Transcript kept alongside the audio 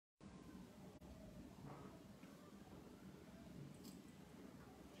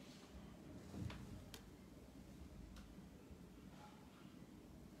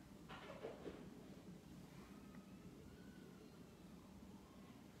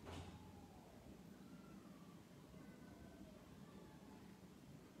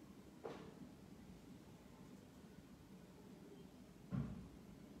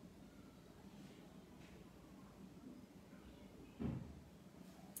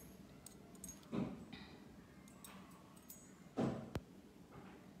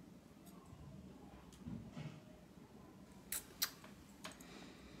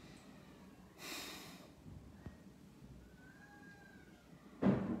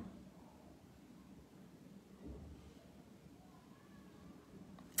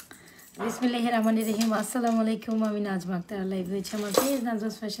বিসমিল্লাহিররহমানিররহিম আসসালামু আলাইকুম আমি নাজমা আক্তার লাইভ হয়েছে আমার page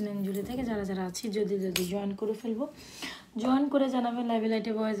Nazma's fashion and jewellery থেকে যারা যারা আছে যদি জয়েন করে ফেলবো জয়েন করে জানাবেন লাইভে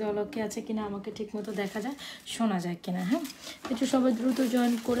লাইটে ভয়েস অলকে আছে কিনা আমাকে ঠিকমতো দেখা যায় শোনা যায় কিনা হ্যাঁ একটু সবাই দ্রুত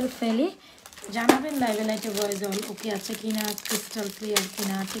জয়েন করে ফেলে জানাবেন লাইভে লাইটে ভয়েস অল ওকে আছে কিনা ক্রিস্টাল ক্লিয়ার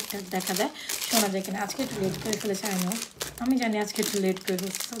কিনা ঠিকঠাক দেখা যায় শোনা যায় কিনা আজকে একটু লেট করে ফেলেছে আমি জানি আজকে একটু লেট করে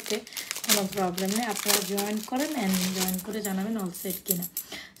ফেলছি ওকে কোনো প্রবলেম নেই আপনারা জয়েন করেন অ্যান্ড জয়েন করে জানাবেন অল সেট কিনা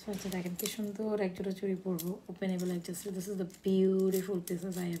So it's like a সুন্দর একটা চুড়ি পরবো openable like this. This is the beautiful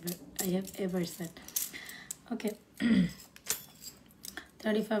pieces I have ever said. Okay.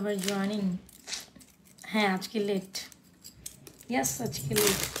 35 are joining. হ্যাঁ আজকে লেট ইয়েস আজকে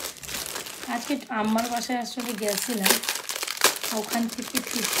লেট আজকে আমার বাসায় আসলে গেছিলাম ওখান থেকে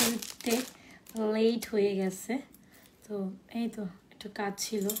ফিরতে লেট হয়ে গেছে তো এই তো একটু কাজ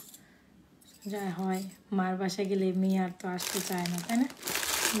ছিল যা হয় মার বাসায় গেলে মেয়ে আর তো আসতে চায় না তাই না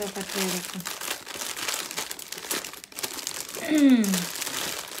ব্যাপারটা এরকম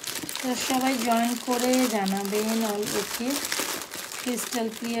তো সবাই জয়েন করে জানাবেন অল ওকে ক্রিস্টাল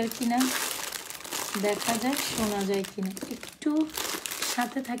ক্লিয়ার কিনা দেখা যায় শোনা যায় কিনা একটু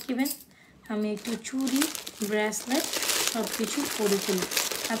সাথে থাকিবেন আমি একটু চুড়ি ব্রেসলেট সব কিছু পরে ফেলি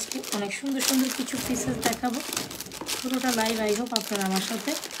আজকে অনেক সুন্দর সুন্দর কিছু পিসেস দেখাবো পুরোটা লাইভ আই হোপ আপনারা আমার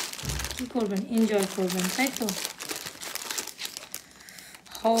সাথে কী করবেন এনজয় করবেন তাই তো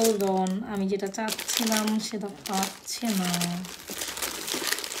হোল্ড অন আমি যেটা চাচ্ছিলাম সেটা পাচ্ছে না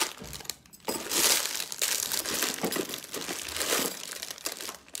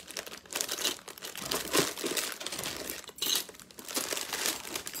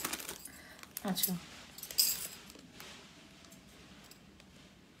আচ্ছা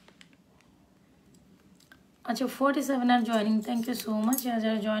আচ্ছা 47 আর joining thank you so much যারা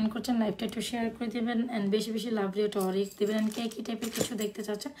যারা জয়েন করছেন লাইভটা একটু শেয়ার করে দেবেন অ্যান্ড বেশি বেশি লাভ রেট অরিক দেবেন অ্যান্ড কে কী টাইপের কিছু দেখতে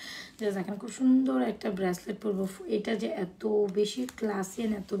চাচ্ছেন যে দেখেন খুব সুন্দর একটা ব্রেসলেট পরবো এটা যে এত বেশি ক্লাসি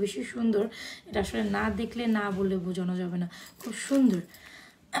অ্যান্ড এত বেশি সুন্দর এটা আসলে না দেখলে না বলে বোঝানো যাবে না খুব সুন্দর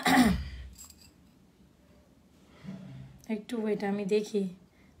একটু ওয়েট আমি দেখি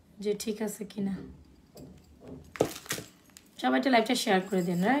যে ঠিক আছে কিনা সবাইটা লাইভটা শেয়ার করে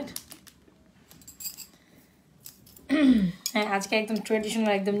দিন রাইট হ্যাঁ আজকে একদম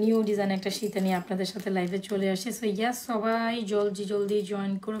ট্রেডিশনাল একদম নিউ ডিজাইন একটা শীতে নিয়ে আপনাদের সাথে লাইভে চলে আসে সো ইয়াস সবাই জলদি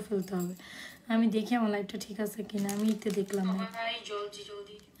জয়েন করে ফেলতে হবে আমি দেখি আমার লাইভটা ঠিক আছে কিনা আমি ইতে দেখলাম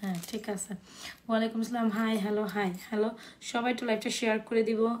জলদি হ্যাঁ ঠিক আছে ওয়ালাইকুম আসসালাম হাই হ্যালো সবাই একটু লাইভটা শেয়ার করে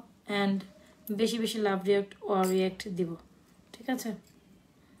দিব অ্যান্ড বেশি বেশি লাভ রিয়াক্ট দিব ঠিক আছে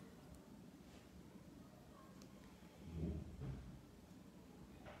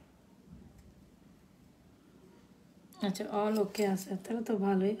আচ্ছা অল ওকে আছে তাহলে তো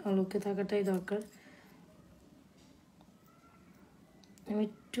ভালোই অল ওকে থাকাটাই দরকার আমি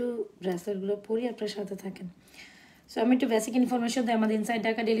একটু ব্রেসলেটগুলো পরি আপনার সাথে থাকেন সো আমি একটু বেসিক ইনফরমেশন দিই আমাদের ইনসাইড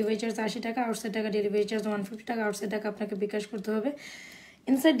ঢাকা ডেলিভারি চার্জ 80 টাকা আউটসাইড ঢাকা ডেলিভারি চার্জ 150 টাকা আউটসাইড ঢাকা আপনাকে বিকাশ করতে হবে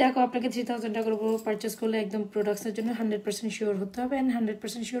ইনসাইড ঢাকা আপনাকে 3000 টাকার উপর পারচেস করলে একদম প্রোডাক্টসের জন্য 100% শিওর হতে হবে অ্যান্ড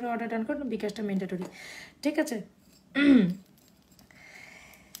 100% শিওর অর্ডার ডান করুন বিকাশটা ম্যান্ডেটরি ঠিক আছে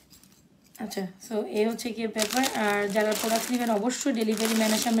আচ্ছা সো এই হচ্ছে কি ব্যাপার আর যারা প্রোডাক্ট নেবেন অবশ্যই ডেলিভারি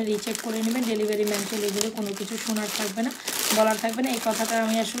ম্যানের সামনে রিচেক করে নেবেন ডেলিভারি ম্যান চলে গেলে কোনো কিছু শোনার থাকবে না বলার থাকবে না এই কথাটা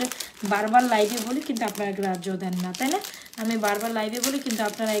আমি আসলে বারবার লাইভে বলি কিন্তু আপনারা গ্রাহ্য দেন না তাই না আমি বারবার লাইভে বলি কিন্তু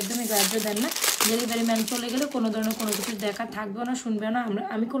আপনারা একদমই গ্রাহ্য দেন না ডেলিভারি ম্যান চলে গেলে কোনো ধরনের কোনো কিছু দেখা থাকবে না শুনবে না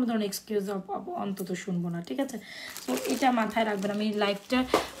আমি কোনো ধরনের এক্সকিউজ অন্তত শুনবো না ঠিক আছে তো এটা মাথায় রাখবেন আমি লাইভটা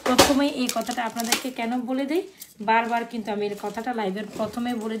প্রথমেই এই কথাটা আপনাদেরকে কেন বলে দিই বারবার কিন্তু আমি এই কথাটা লাইভের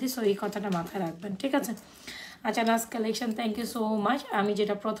প্রথমেই বলে দিই সো এই কথাটা মাথায় রাখবেন ঠিক আছে আচ্ছা নাস collection thank you so much আমি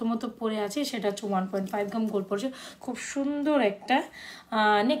যেটা প্রথমত পরে আছি সেটা হচ্ছে 1.5 গ্রাম গোল্ড পলিশ খুব সুন্দর একটা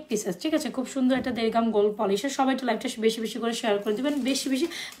নেক পিসেস ঠিক আছে খুব সুন্দর একটা 1.5 গ্রাম গোল্ড পলিশের সবাই একটু লাইভটা বেশি বেশি করে শেয়ার করে দেবেন বেশি বেশি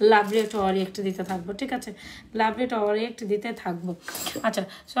লাভ রেট রিঅ্যাক্ট দিতে থাকবো ঠিক আছে লাভ রেট রিঅ্যাক্ট দিতে থাকবো আচ্ছা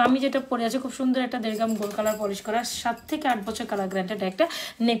সো আমি যেটা পরে আছি খুব সুন্দর একটা 1.5 গ্রাম গোল্ড কালার পলিশ করা 7 থেকে 8 বছর কালার গ্যারান্টেড একটা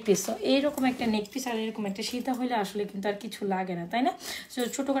নেক পিস সো এইরকম একটা নেক পিস আর এরকম একটা সীতা হলে আসলে কিন্তু আর কিছু লাগে না তাই না সো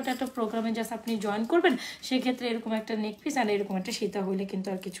ছোটোখাটো একটা প্রোগ্রামে জাস্ট আপনি জয়েন করবেন সেক্ষেত্রে এরকম একটা নেক পিস আর এরকম একটা সীতা হইলে কিন্তু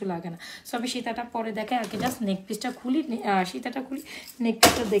আর কিছু লাগে না সো আমি সীতাটা পরে দেখে আগে জাস্ট নেক পিসটা খুলি সীতাটা খুলি নেক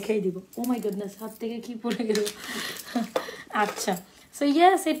পিসটা দেখেই দিব ও মাই গুডনেস হাত থেকে কি পড়ে গেল আচ্ছা so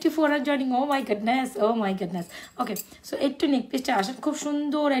yes 84 R joining O my goodness okay so একটু নেক পিসটা আসেন খুব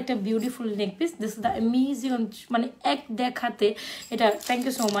সুন্দর একটা beautiful neck piece this is the amazing মানে এক দেখাতে এটা thank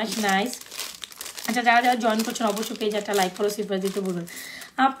you so much nice আচ্ছা যারা যারা জয়েন করছেন অবশ্যই পেজ একটা লাইক ফলো সিপার দিতে বলবেন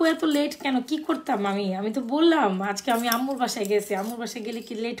আপু এত লেট কেন, কি করতাম আমি তো বললাম আজকে আমি আম্মুর বাসায় গেছি, আম্মুর বাসায় গেলে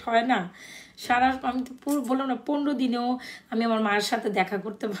কি লেট হয় না? আমি তো পুরো বললাম না 15 দিনেও আমি আমার মার সাথে দেখা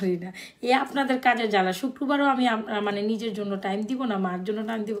করতে পারি না। আপনাদের কাজে জ্বালা, শুক্রবারও আমি মানে নিজের জন্য টাইম দিব না, মার জন্য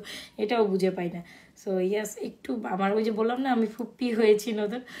টাইম দিব, এটাও বুঝে পাই না। সো ইয়াস, একটু আমার ওই যে বললাম না আমি ফুপ্পি হয়েছি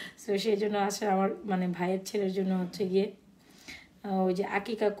নতুন, সো সেই জন্য আসলে আমার মানে ভাইয়ের ছেলের জন্য হচ্ছে গিয়ে ওই যে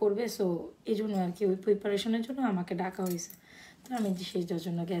আকিকা করবে, সো এই জন্য আর কি ওই প্রিপারেশনের জন্য আমাকে ডাকা হয়েছে। তো আমি সেইটার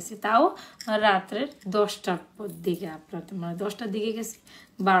জন্য গেছি, তাও রাত্রের 10টার দিকে, আপনার মানে 10টার দিকে গেছি,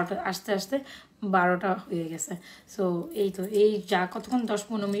 12টা আস্তে আস্তে 12টা হয়ে গেছে। সো এই তো এই যা কতক্ষণ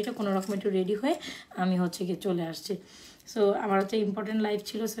 10-15 মিনিটে কোনো রকম একটু রেডি হয়ে আমি হচ্ছে গিয়ে চলে আসছি। সো আমার হচ্ছে ইম্পর্টেন্ট লাইফ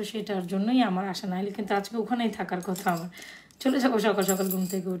ছিল, সো সেটার জন্যই আমার আসা, নাহলে কিন্তু আজকে ওখানেই থাকার কথা আমার, চলে যাবো সকাল সকাল ঘুম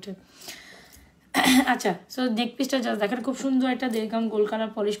থেকে উঠে। আচ্ছা, সো নেক পিসটা জাস্ট দেখেন, খুব সুন্দর একটা দেখলাম গোল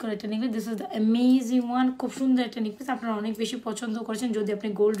কালার পলিশ করে একটা নেক piece. This is the amazing one, খুব সুন্দর একটা নেক পিস, আপনারা অনেক বেশি পছন্দ করেছেন। যদি আপনি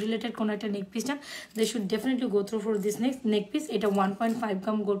গোল্ড রিলেটেড কোনো একটা নেক পিস চান, they should definitely go through for this neck piece. এটা 1.5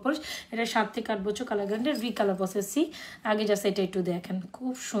 গ্রাম গোল্ড পলিশ, এটা 7 থেকে 8 বছর colour guarantee, recolour process C. আগে জাস্ট এটা একটু দেখেন,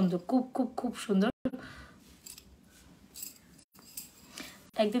 খুব সুন্দর, খুব খুব খুব সুন্দর।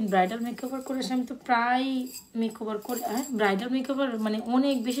 একদিন ব্রাইডাল মেকওভার করে আমি তো প্রায় মেকওভার করে, হ্যাঁ ব্রাইডাল মেকওভার মানে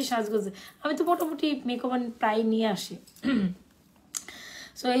অনেক বেশি সাজগোজে আমি তো মোটামুটি মেকওভার প্রায় নিয়ে আসি।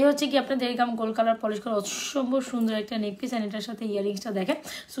 সো এই হচ্ছে কি আপনার 1.5 গ্রাম গোল্ড কালার পলিশ করা অসম্ভব সুন্দর একটা নেক পিস, অ্যান্ড এটার সাথে ইয়ারিংসটা দেখেন।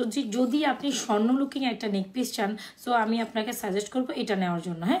 সো যদি আপনি স্বর্ণ লুকিং একটা নেক পিস চান, সো আমি আপনাকে সাজেস্ট করবো এটা নেওয়ার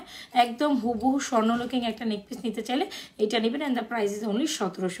জন্য। হ্যাঁ, একদম হুবহু স্বর্ণ লুকিং একটা নেক পিস নিতে চাইলে এটা নেবেন, and the price is only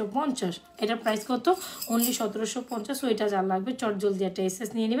 1750। এটার প্রাইস কত? অনলি 1750। সো এটা যা লাগবে চট জলদি একটা এসএস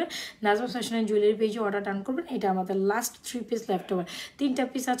নিয়ে নেবেন, নাজমা ফ্যাশন জুয়েলারি পেজে অর্ডার ডান করবেন। এটা আমাদের লাস্ট 3 পিস লেফট ওভার, 3টা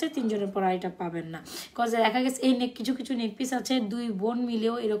পিস আছে, 3 জনের পর আর এটা পাবেন না। কজ দেখা গেছে এই কিছু কিছু নেক পিস আছে 2 বোন মিলেও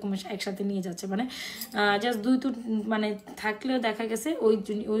এরকম একসাথে নিয়ে যাচ্ছে, মানে জাস্ট মানে থাকলেও দেখা গেছে ওই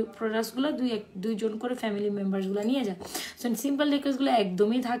প্রোডাক্টসগুলো দুইজন করে ফ্যামিলি মেম্বার্সগুলো নিয়ে যায়। সো সিম্পল নেকলেসগুলো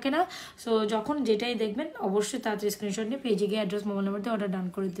একদমই থাকে না। সো যখন যেটাই দেখবেন অবশ্যই তাড়াতাড়ি স্ক্রিনশট নিয়ে পেজে গিয়ে অ্যাড্রেস মোবাইল নাম্বার দিয়ে অর্ডার ডান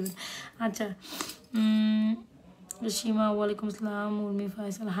করে দেবেন। আচ্ছা, সীমা ওয়ালাইকুম আসসালাম, উর্মি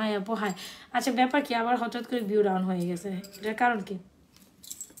ফাইসাল হাই আপু হাই। আচ্ছা, ব্যাপার কি আবার হঠাৎ করে ভিউ ডাউন হয়ে গেছে, এটার কারণ কি?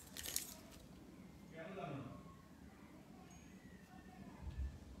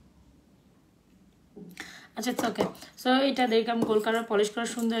 আচ্ছা, ওকে। সো এটা দেখলাম গোল্ড কালার পলিশ করার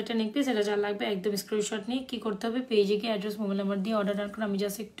সুন্দর একটা নেক পিস, এটা যা লাগবে একদম স্ক্রিনশট নিয়ে কী করতে হবে, পেজে গিয়ে অ্যাড্রেস মোবাইল নাম্বার দিয়ে অর্ডার ডান করে আমি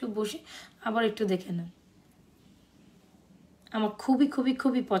জাস্ট একটু বসে আবার একটু দেখে নেন। আমার খুবই খুবই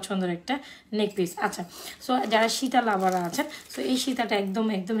খুবই পছন্দের একটা নেক পিস। আচ্ছা, সো যারা সীতা লাভারা আছেন, সো এই সীতাটা একদম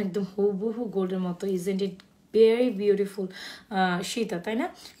একদম একদম হুবহু গোল্ডের মতো, isn't it very beautiful Sita, তাই না?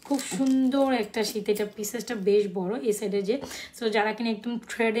 খুব সুন্দর একটা সীতা, এটা পিসেসটা বেশ বড় এই সাইডে যে। সো যারা কিনা একদম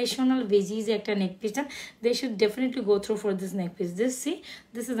ট্রেডিশনাল ভেজিজ একটা নেক পিস চান, they should definitely go through for this neck piece. This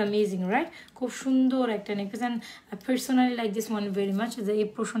is amazing, right? খুব সুন্দর একটা নেক piece, and personally like this one very much. যে এই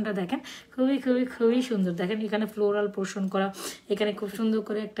পোর্শনটা দেখেন, খুবই খুবই খুবই সুন্দর। দেখেন এখানে ফ্লোরাল পোর্শন করা, এখানে খুব সুন্দর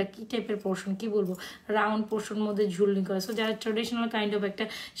করে একটা কি টাইপের পোর্শন, কি বলবো, রাউন্ড পোর্শন মধ্যে ঝুলনি করা। সো যারা ট্রেডিশনাল কাইন্ড অফ একটা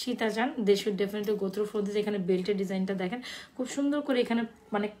সীতা চান, they should definitely go through for this. এখানে বেল্টের ডিজাইনটা দেখেন খুব সুন্দর করে, এখানে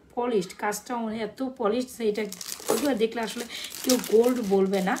মানে পলিশড, কাজটা এত পলিশড, এটা ওগুলো দেখলে আসলে কেউ গোল্ড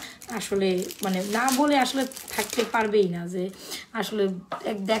বলবে না আসলে, মানে না বলে আসলে থাকতে পারবেই না, যে আসলে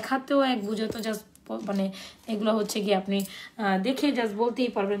এক দেখাতেও এক বুঝাতো জাস্ট মানে এগুলো হচ্ছে কি আপনি দেখে জাস্ট বলতেই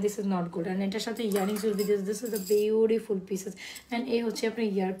পারবেন this is not good. And এটার সাথে earrings will be this is the beautiful pieces. And এই হচ্ছে আপনার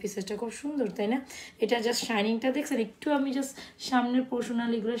ইয়ার পিসেসটা খুব সুন্দর, তাই না? এটা জাস্ট শাইনিংটা দেখছেন, একটু আমি জাস্ট সামনের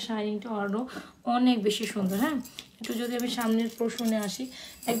পোর্শনালিগুলো শাইনিংটা আরও অনেক বেশি সুন্দর। হ্যাঁ, একটু যদি আমি সামনের পোর্শনে আসি,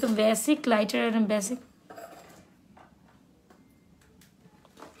 একদম বেসিক লাইটার একদম বেসিক।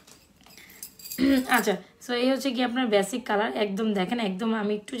 আচ্ছা, সো এই হচ্ছে কি আপনার বেসিক কালার, একদম দেখেন একদম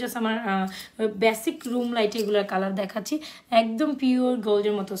আমি একটু জাস্ট আমার বেসিক রুম লাইট এগুলোর কালার দেখাচ্ছি, একদম পিওর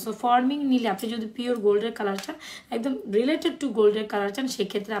গোল্ডের মতো। সো ফর্মিং নিলে আপনি যদি পিওর গোল্ডের কালার চান, একদম রিলেটেড টু গোল্ডের কালার চান,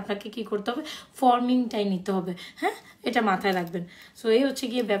 সেক্ষেত্রে আপনাকে কি করতে হবে, ফর্মিংটাই নিতে হবে। হ্যাঁ, এটা মাথায় রাখবেন। সো এই হচ্ছে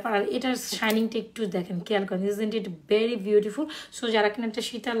গিয়ে ব্যাপার। আর এটার শাইনিংটা একটু দেখেন, খেয়াল করেন, isn't it very beautiful. So যারা কিনা একটা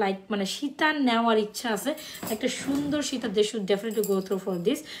সীতা লাইক মানে সীতা নেওয়ার ইচ্ছা আছে, একটা সুন্দর Sita, they should definitely go through for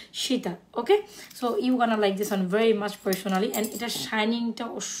this Sita. Okay, so you Gaana like this one very much personally. And এটা শাইনিংটা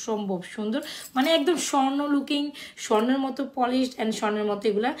অসম্ভব সুন্দর, মানে একদম স্বর্ণ লুকিং, স্বর্ণের মতো পলিশড অ্যান্ড স্বর্ণের মতো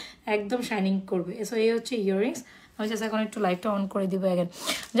এগুলা একদম শাইনিং করবে। সো এই হচ্ছে ইয়াররিংস। আমি জাস্ট এখন একটু লাইভটা অন করে দিব। এখন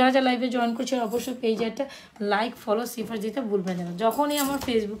যারা যারা লাইভে জয়েন করছে অবশ্যই পেজে একটা লাইক ফলো সিফার দিতে ভুলবেন না। যখনই আমার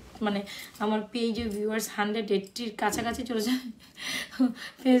ফেসবুক মানে আমার পেজে ভিউয়ার্স 180-র কাছাকাছি চলে যায়,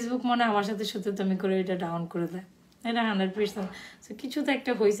 ফেসবুক মনে আমার সাথে সত্যি করে এটা ডাউন করে দেয়। এটা 100%। সো কিছু তো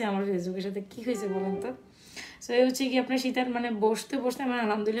একটা হয়েছে আমার ফেসবুকের সাথে, কী হয়েছে বলেন তো? সো এই হচ্ছে গিয়ে আপনার শীতের মানে বসতে বসতে আমার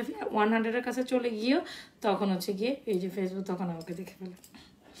আলহামদুলিল্লাহ 100-এর কাছে চলে গিয়েও তখন হচ্ছে গিয়ে এই যে ফেসবুক তখন আমাকে দেখে ফেলে।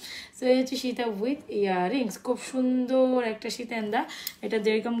 সো এই হচ্ছে সীতা উইথ ইয়াররিংস, খুব সুন্দর একটা সীতান্দা। এটা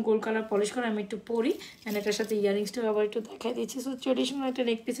যেরকম গোল্ড কালার পলিশ করে আমি একটু পরি, অ্যান্ড এটার সাথে ইয়াররিংসটাও আবার একটু দেখাই দিচ্ছি। সো ট্রেডিশনাল একটা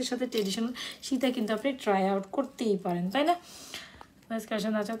নেক পিসের সাথে ট্রেডিশনাল সীতা কিন্তু আপনি ট্রাই আউট করতেই পারেন, তাই না?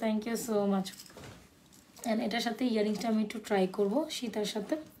 কাশন আচ্ছা, thank you so much. And এটার সাথে ইয়াররিংসটা আমি একটু ট্রাই করবো সীতার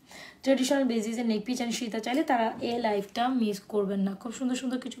সাথে। ট্রেডিশনাল বেসিসে নেক পিস অ্যান্ড সীতা চাইলে তারা এই লাইফটা মিস করবেন না। খুব সুন্দর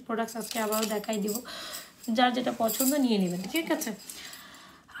সুন্দর কিছু প্রোডাক্টস আজকে আবারও দেখাই দিব, যার যেটা পছন্দ নিয়ে নেবেন, ঠিক আছে?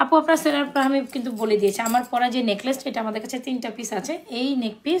 আপু আপনার সেলার আমি কিন্তু বলে দিয়েছি, আমার পরা যে নেকলেসটা এটা আমাদের কাছে 3টা পিস আছে। এই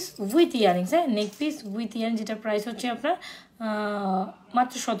নেক পিস উইথ ইয়ারিংস, হ্যাঁ নেক পিস উইথ ইয়ারিং, যেটা প্রাইস হচ্ছে আপনার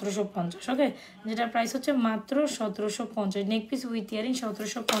মাত্র 1750। ওকে, যেটা প্রাইস হচ্ছে মাত্র 1750। নেক পিস উইথ ইয়ারিং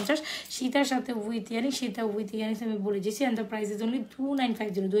 1750, সীতার সাথে with earring, Sita with earrings আমি বলে দিয়েছি। And the price is only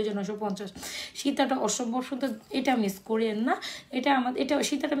 2950, 2950। সীতাটা অসম্ভব সুন্দর, এটা মিস করেন না। এটা এটা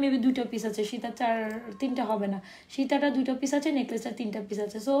সীতাটা মেবি 2টা পিস আছে, সীতা 3টা হবে না। সীতাটা 2টা পিস আছে, নেকলেসটা 3টা পিস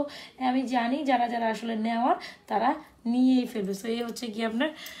আছে। সো আমি জানি যারা যারা আসলে নেওয়ার তারা নিয়েই ফেলবে। সো এই হচ্ছে কি আপনার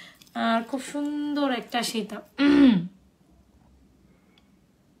খুব সুন্দর একটা সীতা।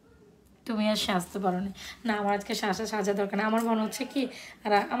 তুমি আর সাজতে পারো না, আমার আজকে সাজা দরকার না। আমার মনে হচ্ছে কি,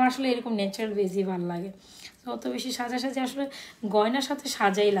 আর আমার আসলে এরকম ন্যাচারাল বেশি ভালো লাগে। তো অত বেশি সাজাসাজি আসলে গয়নার সাথে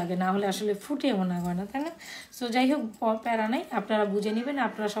সাজাই লাগে, না হলে আসলে ফুটেও না গয়না, তাই না? সো যাই হোক, প্যারা নাই, আপনারা বুঝে নেবেন।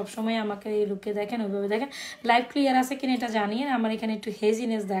 আপনারা সবসময় আমাকে এই লুকে দেখেন, ওইভাবে দেখেন। লাইভ ক্লিয়ার আছে কিনা এটা জানিয়ে, আমার এখানে একটু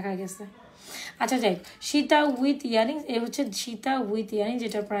হেজিনেস দেখা গেছে। আচ্ছা যাই, সীতা উইথ ইয়ারিংস, এ হচ্ছে সীতা উইথ ইয়ারিং,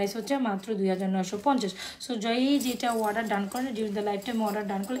 যেটা প্রাইস হচ্ছে মাত্র 2950। সো যাই যেটা অর্ডার ডান করেন during the life time order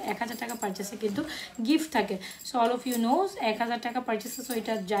ডান করলে 1000 টাকা পারচেসে কিন্তু গিফট থাকে। So all of you nose 1000 টাকা পারচেসে। সো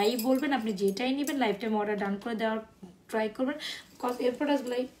এটা যাই বলবেন, আপনি যেটাই নেবেন লাইফ টাইম অর্ডার ডান করে দেওয়ার ট্রাই করবেন, বিকজ এর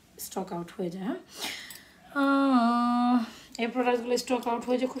প্রোডাক্টগুলোই স্টক আউট হয়ে যায়। হ্যাঁ, এই প্রোডাক্টগুলো স্টক আউট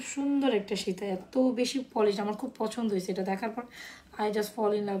হয়ে যায়। খুব সুন্দর একটা সীতা, এত বেশি পলিশ, আমার খুব পছন্দ হয়েছে এটা দেখার পর। I just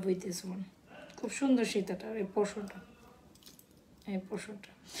fall in love with this one. খুব সুন্দর সীতাটা, এই পোর্শনটা, এই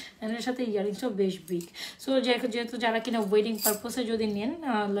পোর্শনটা, এর সাথে ইয়ারিংসও বেশ বিগ। সো যেহেতু যারা কিনা ওয়েডিং পারপোসে যদি নেন,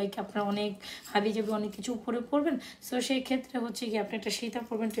 লাইক আপনার অনেক হাবি যাবে, অনেক কিছু উপরে পড়বেন, সো সেই ক্ষেত্রে হচ্ছে কি আপনি একটা সীতা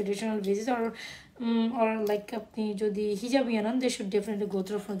পরবেন ট্রেডিশনাল বেসিস, আর লাইক আপনি যদি হিজাব নেন, they should definitely go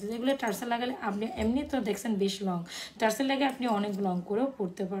through front. এগুলো টার্সেল লাগালে আপনি এমনি তো দেখছেন বেশ লং, টার্সেল লাগে আপনি অনেক লং করেও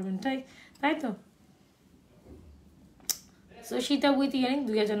পড়তে পারবেন, তাই তো? So Shita with earring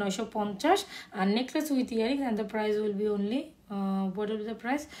 2950, and necklace with earrings, and the price will be only what will be the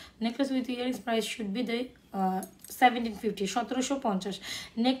price? Necklace with earrings price should be the 1750, 1750.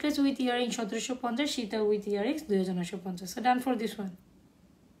 Necklace with earrings 1750, Shita with earrings 2950. So done for this one.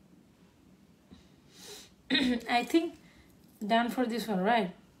 I think done for this one,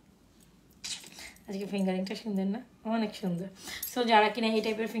 right? আজকে ফিঙ্গারিংটা সুন্দর না, অনেক সুন্দর। So যারা কিনা এই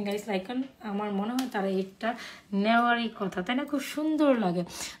টাইপের fingerings like করেন, আমার মনে হয় তারা এটা নেওয়ারই কথা, তাই না? খুব সুন্দর লাগে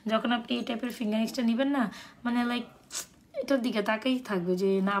যখন আপনি এই টাইপের ফিঙ্গারিংসটা নেবেন না, মানে লাইক এটার দিকে তাকাই থাকবে যে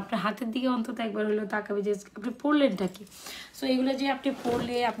না, আপনার হাতের দিকে অন্তত একবার হলেও তাকাবে যে আপনি পরলেনটা কি। সো এগুলো যে আপনি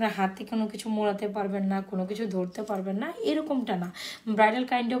পরলে আপনার হাতে কোনো কিছু মোড়াতে পারবেন না, কোনো কিছু ধরতে পারবেন না, এরকমটা না। ব্রাইডাল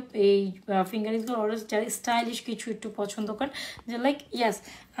কাইন্ড অফ এই ফিঙ্গারিংসগুলো অলওয়েজ যারা স্টাইলিশ কিছু একটু পছন্দ করেন, যে লাইক ইয়াস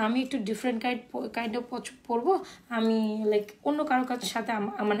আমি একটু ডিফারেন্ট কাইন্ড অফ পরবো, আমি লাইক অন্য কারো সাথে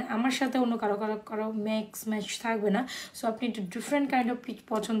মানে আমার সাথে অন্য কারো ম্যাচ থাকবে না। সো আপনি একটু ডিফারেন্ট কাইন্ড অফ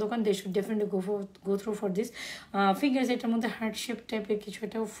পছন্দ করেন, they should definitely go through for this fingers. এটার মধ্যে হার্ট শেপ টাইপের কিছু,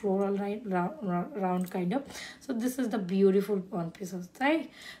 একটা floral round kind of. So this is the beautiful one piece, তাই?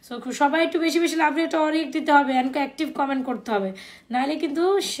 সো সবাই একটু বেশি বেশি লাভ রেট অনেক দিতে হবে, এমনকি অ্যাক্টিভ কমেন্ট করতে হবে, নাহলে কিন্তু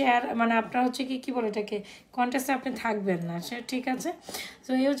শেয়ার মানে আপনার হচ্ছে কি বলে এটাকে কন্টেস্টে আপনি থাকবেন না, সে ঠিক আছে?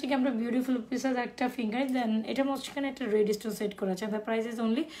 সো এই হচ্ছে কি আমরা বিউটিফুল পিসেস একটা ফিঙ্গার, দেন এটার মধ্যখানে একটা রেড স্টোন সেট করা আছে। দ্য প্রাইস ইজ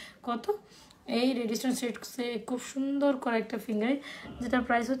অনলি কত? এই রেড স্টোন সেট খুব সুন্দর করে একটা ফিঙ্গার, যেটা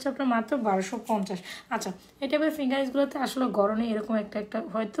প্রাইস হচ্ছে আপনার মাত্র 1250। আচ্ছা, এই টাইপের ফিঙ্গারিংসগুলোতে আসলে গরমে এরকম একটা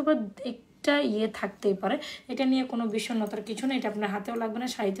হয়তো বা একটা থাকতেই পারে, এটা নিয়ে কোনো বিষণ্ণতার কিছু না। এটা আপনার হাতেও লাগবে না,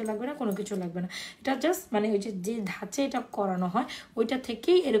 শাড়িতেও লাগবে না, কোনো কিছু লাগবে না। এটা জাস্ট মানে ওই যে ধাঁচে এটা করানো হয় ওইটা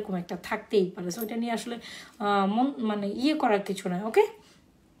থেকেই এরকম একটা থাকতেই পারে। সো ওইটা নিয়ে আসলে মানে করার কিছু নয়। ওকে,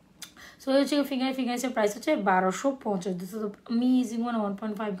 সো হচ্ছে ফিঙ্গারিংসের প্রাইস হচ্ছে 1250। This is amazing one,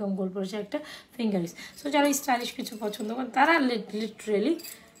 1.5 gram gold পড়েছে একটা ফিঙ্গারিংস। সো যারা স্টাইলিশ কিছু পছন্দ করেন তারা লিটারেলি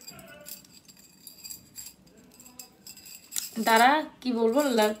তারা কি বলবো,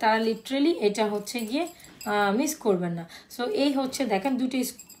 তারা লিটারেলি এটা হচ্ছে গিয়ে মিস করবেন না। সো এই হচ্ছে দেখেন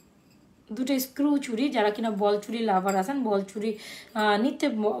দুটো স্ক্রু চুড়ি, যারা কিনা বল চুড়ি লাভার আছেন, বল চুড়ি নিতে,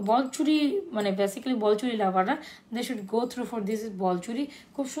 বল চুড়ি মানে বেসিক্যালি বল চুড়ি লাভাররা, they should go through for this বল চুড়ি।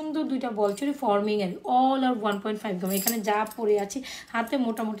 খুব সুন্দর দুইটা বল চুড়ি ফর্মিং এর, অল আর 1.5 গ্রাম। এখানে যা পরে আছি হাতে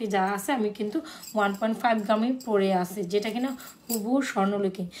মোটামুটি যা আছে আমি কিন্তু 1.5 গ্রামই পরে আছে, যেটা কিনা হুবহু স্বর্ণ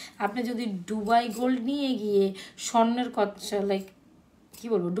লুকিং। আপনি যদি দুবাই গোল্ড নিয়ে গিয়ে স্বর্ণের কথা, লাইক কী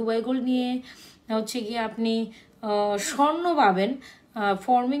বলবো, দুবাই গোল্ড নিয়ে হচ্ছে গিয়ে আপনি স্বর্ণ পাবেন,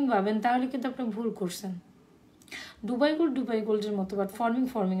 ফর্মিং পাবেন, তাহলে কিন্তু আপনি ভুল করছেন। দুবাই গোল্ডের মতো, বাট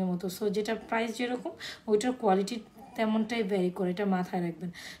ফর্মিংয়ের মতো। সো যেটা প্রাইস যেরকম ওইটার কোয়ালিটি তেমনটাই ভ্যারি করে, এটা মাথায় রাখবেন।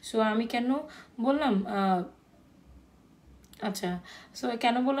 সো আমি কেন বললাম, আচ্ছা, সো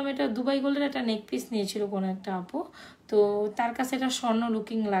কেন বললাম, এটা দুবাই গোল্ডের একটা নেক পিস নিয়েছিল কোনো একটা আপু, তো তার কাছে এটা স্বর্ণ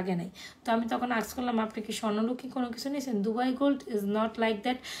লুকিং লাগে নাই। তো আমি তখন আস্ক করলাম, আপনি কি স্বর্ণ লুকিং কোনো কিছু নিয়েছেন? Dubai gold is not like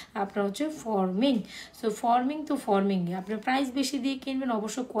that, আপনার হচ্ছে ফর্মিং। সো ফর্মিং তো ফর্মিংয়ে আপনি প্রাইস বেশি দিয়ে কিনবেন,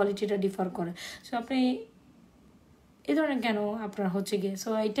 অবশ্য কোয়ালিটিটা ডিফার করে। সো আপনি এই ধরনের কেন আপনার হচ্ছে গিয়ে, সো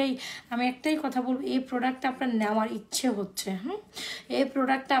এটাই আমি একটাই কথা বলবো, এই প্রোডাক্টটা আপনার নেওয়ার ইচ্ছে হচ্ছে, এই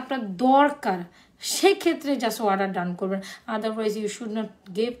প্রোডাক্টটা আপনার দরকার, সেক্ষেত্রে জাস্ট অর্ডার ডান করবেন। Otherwise you should not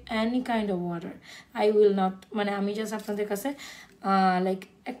give any kind of order, I will not. মানে আমি জাস্ট আপনাদের কাছে লাইক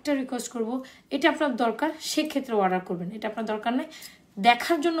একটা রিকোয়েস্ট করবো, এটা আপনার দরকার সেক্ষেত্রে অর্ডার করবেন, এটা আপনার দরকার নেই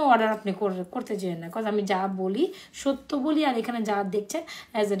দেখার জন্য অর্ডার আপনি করতে চান না। কজ আমি যা বলি সত্য বলি, আর এখানে যা দেখছেন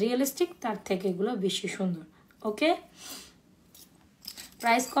অ্যাজ এ রিয়েলিস্টিক, তার থেকে এগুলো বেশি সুন্দর। ওকে,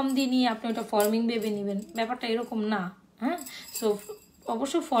 প্রাইস কম দিয়ে নিয়ে আপনি ওটা ফর্মিং ভেবে নেবেন, ব্যাপারটা এরকম না। হ্যাঁ, সো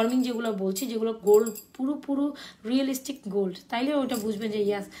অবশ্য ফর্মিং যেগুলো বলছি, যেগুলো গোল্ড পুরো রিয়েলিস্টিক গোল্ড, তাইলে ওটা বুঝবেন যে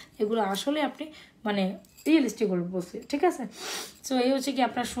ইয়াস এগুলো আসলে আপনি মানে রিয়েলিস্টিক গোল্ড বলছি, ঠিক আছে। সো এই হচ্ছে কি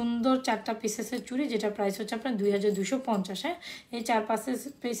আপনার সুন্দর 4টা পিসেসের চুড়ি, যেটা প্রাইস হচ্ছে আপনার 2250। হ্যাঁ, এই 4-5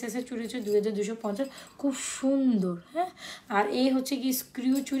 পিসেসের চুড়ি হচ্ছে 2250, খুব সুন্দর। হ্যাঁ, আর এই হচ্ছে কি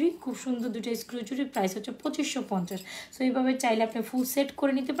স্ক্রু চুড়ি, খুব সুন্দর দুটো স্ক্রু চুড়ি, প্রাইস হচ্ছে 2550। সো এইভাবে চাইলে আপনি ফুল সেট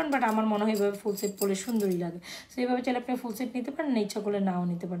করে নিতে পারেন, বাট আমার মনে হয় এইভাবে ফুল সেট পরে সুন্দরই লাগে। সো এইভাবে চাইলে আপনি ফুল সেট নিতে পারেন, ইচ্ছা করলে নাও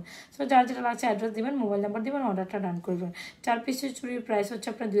নিতে পারেন। সো যার যেটা লাগছে অ্যাড্রেস দেবেন, মোবাইল নাম্বার দেবেন, অর্ডারটা ডান করবেন। 4 পিসের চুড়ির প্রাইস হচ্ছে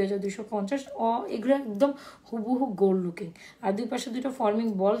আপনার 2250। এগুলো একদম হুবহু গোল্ড লুকিং। আর দুই পাশে দুটো ফর্মিং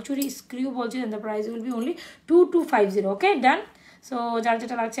বল চুড়ি, স্ক্রিউ বলছি, the price will be only 2250। Okay, done. So যার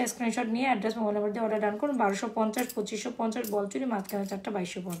যেটা লাগছে স্ক্রিনশট নিয়ে অ্যাড্রেস মোবাইল নাম্বার দিয়ে অর্ডার ডান করুন। 1250, 2550 বল চুড়ি, মাঝখানে 4টা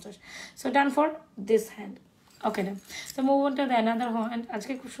 2250। So done for this hand. ওকে, ডান। তো move on to the another hand.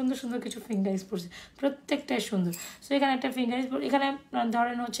 আজকে খুব সুন্দর সুন্দর কিছু ফিঙ্গারিংস পড়ছে, প্রত্যেকটাই সুন্দর। সো এখানে একটা ফিঙ্গারিংস, এখানে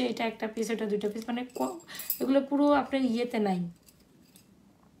ধরেন হচ্ছে এটা একটা পিস, এটা 2টা পিস, মানে এগুলো পুরো আপনার ইয়েতে নাই,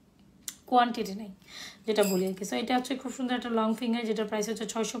 কোয়ান্টিটি নেই, যেটা বলি আর কি। সো এটা হচ্ছে খুব সুন্দর একটা লং ফিঙ্গার, যেটার প্রাইস হচ্ছে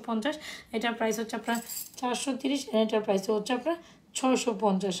 650, এটার প্রাইস হচ্ছে আপনার 430, এটার প্রাইস হচ্ছে আপনার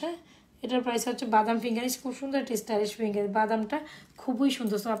 650। হ্যাঁ, এটার প্রাইস হচ্ছে বাদাম ফিঙ্গারিংস, খুব সুন্দর একটা স্টাইলিশ ফিঙ্গার, বাদামটা খুবই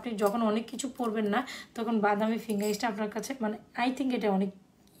সুন্দর। সো আপনি যখন অনেক কিছু পরবেন না, তখন বাদামি ফিঙ্গারিংসটা আপনার কাছে মানে আই থিঙ্ক এটা অনেক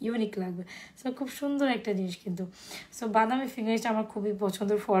ইউনিক লাগবে। সো খুব সুন্দর একটা জিনিস কিন্তু। সো বাদামি ফিঙ্গারিংসটা আমার খুবই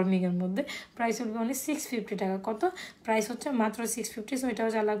পছন্দের ফর্মিংয়ের মধ্যে। প্রাইস হচ্ছে অনলি 650 টাকা। কত প্রাইস হচ্ছে? মাত্র 650। সো এটাও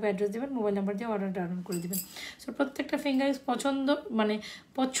যা লাগবে অ্যাড্রেস দেবেন, মোবাইল নাম্বার দিয়ে অর্ডার ডাউন করে দেবেন। সো প্রত্যেকটা ফিঙ্গারিংস মানে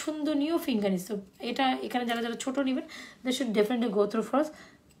পছন্দনীয় ফিঙ্গারিংস। তো এটা এখানে যারা যারা ছোটো নেবেন, they should definitely go through first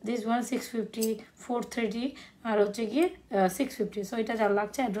this one 650, 430 আর হচ্ছে গিয়ে 650। সো এটা যারা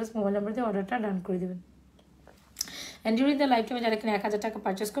লাগছে অ্যাড্রেস মোবাইল নাম্বার দিয়ে অর্ডারটা ডান করে দেবেন। অ্যান্ড ডিউরিং দ্য লাইফ টাইমে যারা কিনা 1000 টাকা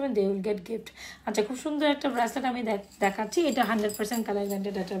পারচেস করবেন, দে উইল গেট গিফট। আচ্ছা, খুব সুন্দর একটা ব্রেসলেট আমি দেখাচ্ছি। এটা 100% কালার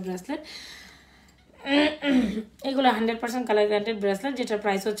গ্যারান্টেড একটা ব্রেসলেট। এগুলো 100% কালার গ্যারান্টেড ব্রেসলেট, যেটার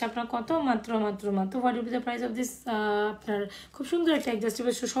প্রাইস হচ্ছে আপনার কত? মাত্র what will be the price of this? আপনার খুব সুন্দর একটা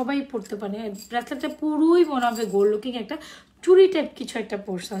অ্যাডজাস্টেবল, সবাই পড়তে পারে। ব্রেসলেটটা পুরোই মনে হবে গোল্ড লুকিং একটা চুরি টাইপ কিছু একটা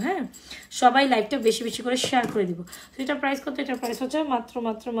পোর্শন। হ্যাঁ, সবাই লাইভটা বেশি বেশি করে শেয়ার করে দিব। তো এটার প্রাইস কত? এটার প্রাইস হচ্ছে মাত্র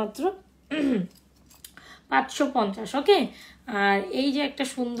 550। ওকে, আর এই যে একটা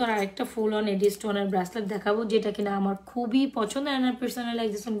সুন্দর আরেকটা ফুল অন এডি স্টোনের ব্রেসলেট দেখাবো, যেটা কিনা আমার খুবই পছন্দ and I personally like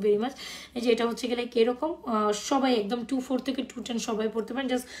this one very much. এই যে এটা হচ্ছে গেলে এরকম সবাই একদম 2/4 থেকে 2/10 সবাই পড়তে পারেন।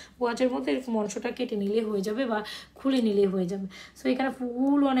 জাস্ট ওয়াচের মধ্যে এরকম অংশটা কেটে নিলেই হয়ে যাবে বা খুলে নিলেই হয়ে যাবে। সো এখানে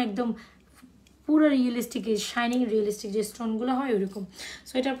ফুল অন একদম পুরো রিয়েলিস্টিক, শাইনিং রিয়েলিস্টিক যে স্টোনগুলো হয় ওইরকম।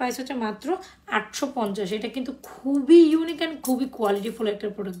 সো এটার প্রাইস হচ্ছে মাত্র 850। এটা কিন্তু খুবই ইউনিক অ্যান্ড খুবই কোয়ালিটিফুল একটা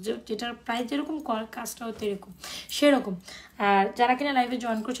প্রোডাক্ট, যেটার প্রাইস যেরকম কাজটা হতো এরকম সেরকম। আর যারা কিনা লাইভে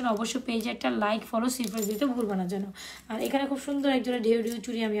জয়েন করছেন, অবশ্যই পেজে একটা লাইক ফলো সিফার দিতে ভুলবে না যেন। আর এখানে খুব সুন্দর একজোড়া ঢেউ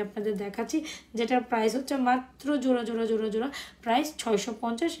চুড়ি আমি আপনাদের দেখাচ্ছি, যেটার প্রাইস হচ্ছে মাত্র জোড়া প্রাইস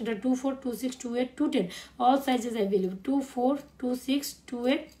 650। এটা 24, 26, 28, 210 all sizes available. 24, 26,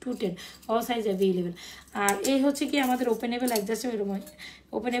 28, 210 all size available. Available. আর এই হচ্ছে কি আমাদের ওপেনেবল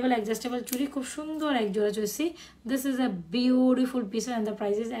অ্যাডজাস্টেবল চুড়ি, খুব সুন্দর এক জোড়া চুড়ি। This is a beautiful piece and the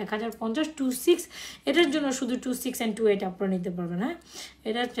price is 1050 26। এটার জন্য শুধু 26 and 28 আপনারা নিতে পারবেন। হ্যাঁ,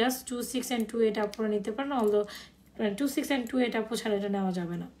 এটা জাস্ট 26 and 28 আপনারা নিতে পারেন, অলদো 26 and 28 আপু ছাড়া এটা নেওয়া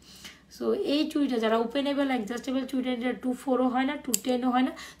যাবে না। সো এই চুড়িটা যারা ওপেনেবল অ্যাডজাস্টেবল চুড়িটা, এটা 24ও হয় না, 210ও হয়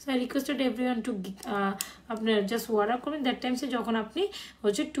না। So I requested everyone two আপনার জাস্ট অর্ডার করবেন দ্যাট টাইমসে, যখন আপনি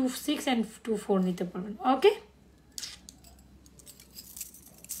হচ্ছে 26 and 24 নিতে পারবেন। ওকে,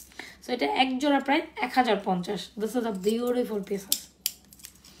 সো এটা এক জোড়া price 1050। This is a beautiful pieces.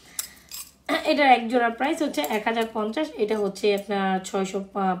 এটার এক জোড়ার প্রাইস হচ্ছে 1050, এটা হচ্ছে আপনার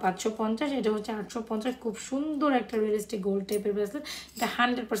 550, এটা হচ্ছে 850। খুব সুন্দর একটা রিয়েলিস্টিক গোল্ড টাইপের ব্রেসলেট। এটা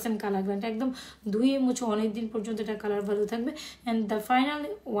 100% কালার গ্যারান্টি, একদম ধুয়ে মুছে অনেকদিন পর্যন্ত এটা কালার ভালো থাকবে। And the final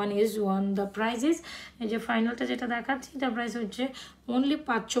the price is, এই যে ফাইনালটা যেটা দেখাচ্ছি এটার প্রাইস হচ্ছে অনলি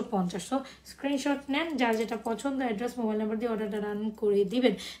 550। সো স্ক্রিনশট নেন, যার যেটা পছন্দ অ্যাড্রেস মোবাইল নাম্বার দিয়ে অর্ডারটা রান করে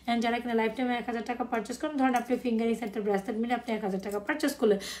দিবেন। অ্যান্ড যারা কিনা লাইফ টাইমে 1000 টাকা পারচেস করেন, ধরেন আপনি ফিঙ্গারিংস একটা ব্রেসলেট মিলে আপনি 1000 টাকা পারচেস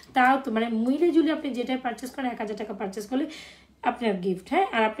করলেন, তাও তো মানে মিলে জুলে আপনি যেটাই পারচেস করেন 1000 টাকা পারচেস করলে আপনার গিফট। হ্যাঁ,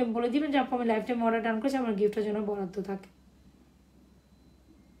 আর আপনি বলে দিবেন যে আপু আমি লাইফ টাইম অর্ডার ডান করেছি, আমার গিফটের জন্য বরাদ্দ থাকে।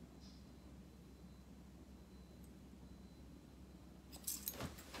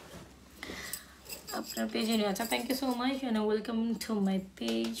 আপনার পেজে নিয়ে আচ্ছা, thank you so much and welcome to my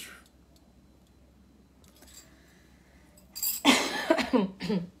page.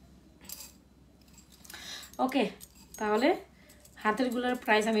 ওকে, তাহলে হাতের গুলার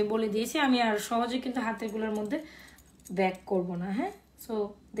প্রাইস আমি বলে দিয়েছি। আমি আর সহজে কিন্তু হাতের গুলার মধ্যে ব্যাক করব না। হ্যাঁ, সো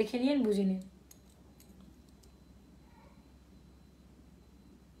দেখে নিন, বুঝে নিন।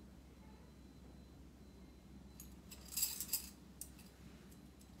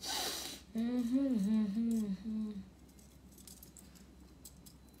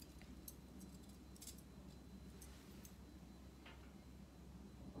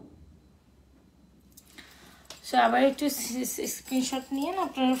 সো আবার একটু স্ক্রিনশট নিয়ে না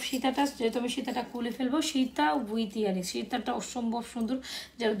আপনার সীতাটা, যেহেতু আমি সীতাটা খুলে ফেলবো। সীতা উইথ ইয়ারিং, সীতাটা অসম্ভব সুন্দর।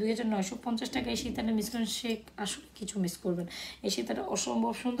 যারা 2950 টাকা এই সীতাটা মিস করেন, সে আসলে কিছু মিস করবেন। এই সীতাটা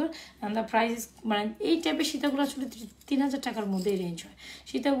অসম্ভব সুন্দর। অ্যান্ড দ্য প্রাইস মানে এই টাইপের সীতাগুলো আসলে 3000 টাকার মধ্যেই রেঞ্জ হয়।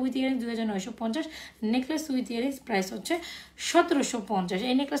 Sita with earring 2950, necklace with earrings price হচ্ছে 1750।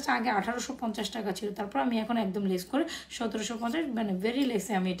 এই নেকলেসটা আগে 1850 টাকা ছিল, তারপর আমি এখন একদম লেস করে 1750, মানে ভেরি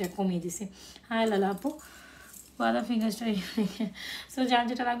লেসে আমি এটা কমিয়ে দিছি। হাই লালা আপু, বাদা ফিঙ্গার্সটা। সো যার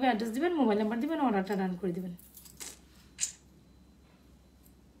যেটা লাগবে অ্যাড্রেস দিবেন, মোবাইল নাম্বার দিবেন, অর্ডারটা রান করে দিবেন।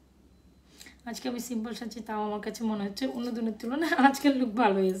 আজকে আমি সিম্পল সাজছি, তাও আমার কাছে মনে হচ্ছে অন্য দিনের তুলনায় আজকের লুক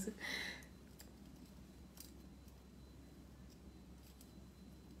ভালো হয়েছে।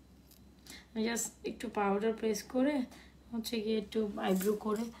 আমি জাস্ট একটু পাউডার প্রেস করে হচ্ছে গিয়ে একটু আইব্রো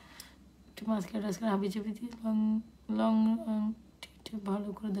করে একটু মাস্কারা টাস্কারা হাবি চাবি দিয়ে লং ভালো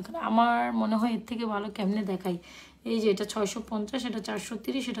করে দেখেন। আমার মনে হয় এর থেকে ভালো কেমনে দেখাই। এই যে এটা 650, এটা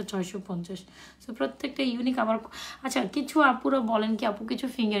 430, এটা 650। সো প্রত্যেকটা ইউনিক। আমার আচ্ছা কিছু আপুরা বলেন কি আপু কিছু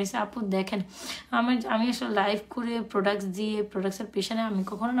ফিঙ্গারিংস, আপু দেখেন আমি আসলে লাইভ করে প্রোডাক্টস দিয়ে প্রোডাক্টসের পেছনে আমি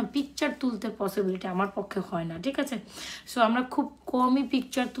কখনো না পিকচার তুলতে পসিবিলিটি আমার পক্ষে হয় না, ঠিক আছে। সো আমরা খুব কমই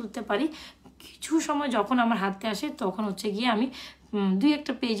পিকচার তুলতে পারি। কিছু সময় যখন আমার হাতে আসে তখন হচ্ছে গিয়ে আমি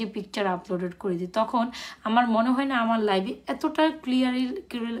 2-1 পেজে পিকচার আপলোডেড করে দিই। তখন আমার মনে হয় না আমার লাইভে এতটা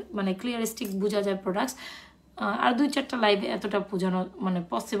ক্লিয়ারিস্টিক বোঝা যায় প্রোডাক্টস। আর 2-4টা লাইভে এতটা বোঝানো মানে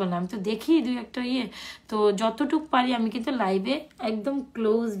পসিবল না। আমি তো দেখি 2-1টা তো যতটুকু পারি আমি কিন্তু লাইভে একদম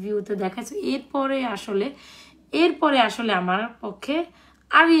ক্লোজ ভিউতে দেখাচ্ছি। এরপরে আসলে আমার পক্ষে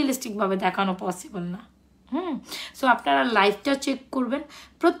আর রিয়েলিস্টিকভাবে দেখানো পসিবল না। সো আপনারা লাইভটা চেক করবেন,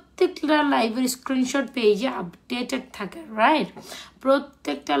 প্রত্যেকটা লাইভের স্ক্রিনশট পেজে আপডেটেড থাকে, রাইট?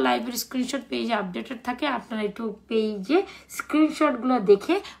 প্রত্যেকটা লাইভের স্ক্রিনশট পেজে আপডেটেড থাকে। আপনারা একটু পেজে স্ক্রিনশটগুলো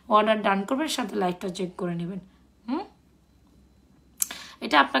দেখে অর্ডার ডান করবেন, সাথে লাইভটা চেক করে নেবেন।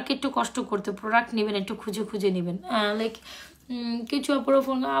 এটা আপনাকে একটু কষ্ট করতে, প্রোডাক্ট নেবেন একটু খুঁজে খুঁজে নেবেন। লাইক কিছু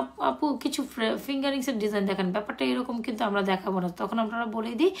আপু কিছু ফিঙ্গারিংসের ডিজাইন দেখান, ব্যাপারটা এরকম কিন্তু আমরা দেখাবো না। তখন আপনারা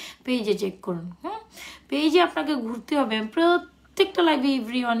বলে দিই পেজে চেক করুন। পেজে আপনাকে ঘুরতে হবে। প্রত্যেকটা লাইভে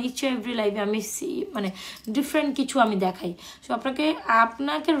এভরি লাইভে আমি মানে ডিফারেন্ট কিছু আমি দেখাই। সো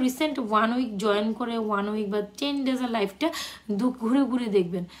আপনাকে রিসেন্ট 1 উইক জয়েন করে 1 উইক বা 10 ডেজের লাইফটা ঘুরে ঘুরে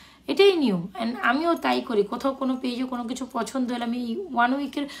দেখবেন, এটাই নিয়ম। অ্যান্ড আমিও তাই করি। কোথাও কোনো পেজে কোনো কিছু পছন্দ হলে আমি 1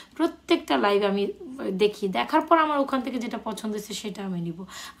 উইকের প্রত্যেকটা লাইভ আমি দেখি, দেখার পর আমার ওখান থেকে যেটা পছন্দ হচ্ছে সেটা আমি নিব।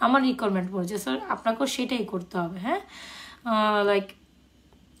 আমার রিকোয়ারমেন্ট বলছে স্যার আপনাকেও সেটাই করতে হবে। হ্যাঁ, লাইক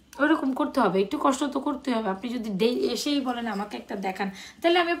ওইরকম করতে হবে, একটু কষ্ট তো করতে হবে। আপনি যদি এসেই বলেন আমাকে একটা দেখান,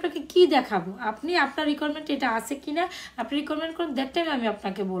 তাহলে আমি আপনাকে কি দেখাবো? আপনি আপনার রিকোয়ারমেন্ট এটা আছে কিনা আপনি রিকোয়ারমেন্ট করেন, দ্যাট টাইম আমি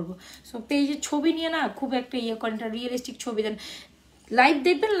আপনাকে বলবো। সো পেজের ছবি নিয়ে না খুব একটা ইয়ে করেন, একটা রিয়েলিস্টিক ছবি দেন, লাইভ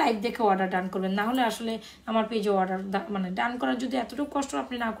দেখবেন, লাইভ দেখে অর্ডার ডান করবেন। না হলে আসলে আমার পেজে অর্ডার মানে ডান করার যদি এতটুকু কষ্ট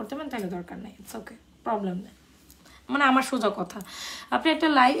আপনি না করতে পারেন তাহলে দরকার নেই, ইটস ওকে, প্রবলেম নেই। মানে আমার সোজা কথা, আপনি একটা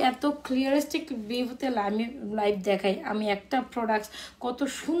লাইভ এত ক্লিয়ারিস্টিক ভিউতে আমি লাইভ দেখাই, আমি একটা প্রোডাক্টস কত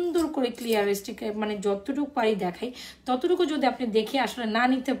সুন্দর করে ক্লিয়ারিস্টিক মানে যতটুকু পারি দেখাই, ততটুকু যদি আপনি দেখে আসলে না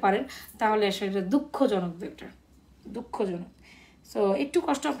নিতে পারেন তাহলে আসলে এটা দুঃখজনক, এটা দুঃখজনক। সো একটু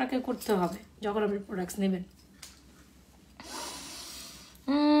কষ্ট আপনাকে করতে হবে যখন আপনি প্রোডাক্টস নেবেন।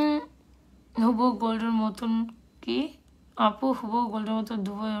 হুবহু গোল্ডের মতন কি আপু? হুবহু গোল্ডের মতন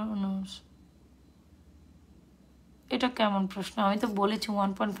দুবাই, এটা কেমন প্রশ্ন? আমি তো বলেছি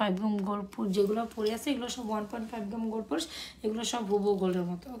 1.5 গ্রাম গোল্ড যেগুলো পরে আছে এগুলো সব 1.5 গ্রাম গোল্ড পরিস, এগুলো সব হুবহু গোল্ডের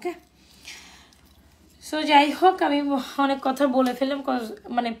মতো। ওকে, সো যাই হোক, আমি অনেক কথা বলে ফেললাম,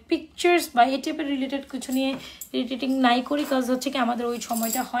 মানে পিকচার্স বা এই টাইপের রিলেটেড কিছু নিয়ে রিলেটিং নাই করি, কাজ হচ্ছে কি আমাদের ওই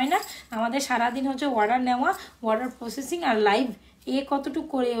সময়টা হয় না, আমাদের সারাদিন হচ্ছে অর্ডার নেওয়া, অর্ডার প্রসেসিং আর লাইভ, কতটুকু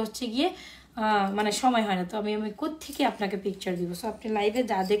করে হচ্ছে গিয়ে মানে সময় হয় না। তো আমি কোত্থেকে আপনাকে পিকচার দিব? সো আপনি লাইভে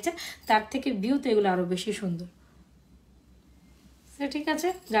যা দেখছেন তার থেকে ভিউ তো এগুলো আরও বেশি সুন্দর। ঠিক আছে,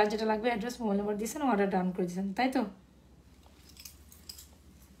 যার যেটা লাগবে অ্যাড্রেস মোবাইল নাম্বার দিয়েছেন, অর্ডার ডাউন করে দিয়েছেন, তাই তো?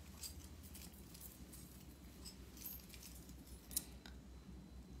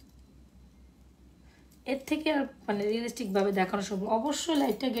 এর থেকে আর মানে রিয়েলিস্টিকভাবে দেখানো সম্ভব, অবশ্যই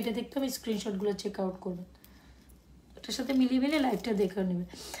লাইভটা কেটে দেখতে হবে, স্ক্রিনশটগুলো চেক আউট করবেন, ওটার সাথে মিলিয়ে মিলিয়ে লাইভটা দেখে নেবেন।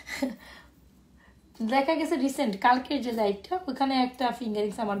 দেখা গেছে রিসেন্ট কালকের যে লাইভটা, ওখানে একটা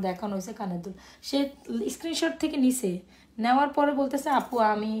ফিঙ্গারিংস আমার দেখানো হয়েছে কানের দুল, সে স্ক্রিনশট থেকে নিছে, নেওয়ার পরে বলতেছে আপু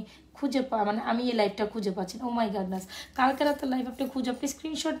আমি খুঁজে মানে আমি এই লাইভটা খুঁজে পাচ্ছি না। ও মাই গডনেস, কালকে রাতে লাইভ আপনি খুঁজে, আপনি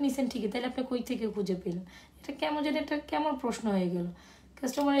স্ক্রিনশট নিছেন ঠিকই, তাহলে আপনি কই থেকে খুঁজে পেলেন? এটা কেমন যেন একটা কেমন প্রশ্ন হয়ে গেল।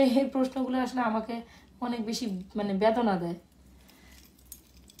 কাস্টমার এই প্রশ্নগুলো আসলে আমাকে অনেক বেশি মানে বেদনা দেয়।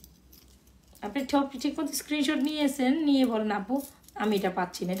 আপনি ঠিক মতো স্ক্রিনশট নিয়েছেন, নিয়ে বলেন আপু আমি এটা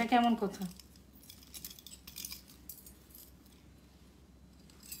পাচ্ছি না, এটা কেমন কথা?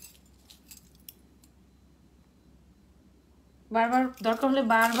 বারবার দরকার হলে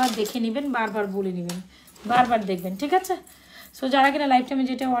বারবার দেখে নেবেন, বারবার বলে নেবেন, বারবার দেখবেন, ঠিক আছে? সো যারা কিনা লাইফ টাইমে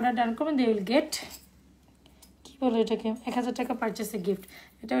যেটা অর্ডার ডান করবেন দে উইল গেট, কী বলো এটাকে, 1000 টাকা পারচেসে গিফট।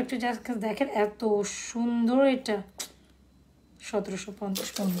 এটা একটু জাস্ট দেখেন, এত সুন্দর, এটা 1750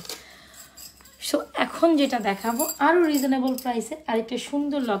 পণ্য। সো এখন যেটা দেখাবো আরও রিজনেবল প্রাইসে আরেকটা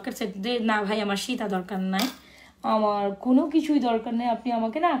সুন্দর লকেট সেট। না ভাই আমার সীতা দরকার নাই, আমার কোনো কিছুই দরকার নেই, আপনি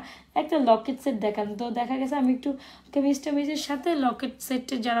আমাকে না একটা লকেট সেট দেখান। তো দেখা গেছে আমি একটু কেমিস্টের সাথে লকেট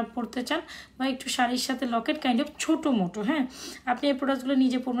সেটে যারা পড়তে চান বা একটু শাড়ির সাথে লকেট কাইন্ড অফ ছোটো মোটো, হ্যাঁ আপনি এই প্রোডাক্টগুলো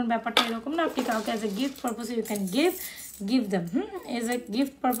নিজে পড়বেন, ব্যাপারটা এরকম না, আপনি কাউকে as a gift পারপোজে you can give them as a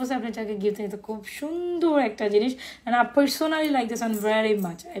gift পারপোজে আপনি তাকে গিফট দিতে, খুব সুন্দর একটা জিনিস। And I personally like this and very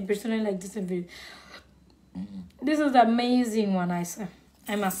much, I personally like this very, this is the amazing one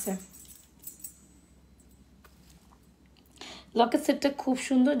I must say. Locket সেটটা খুব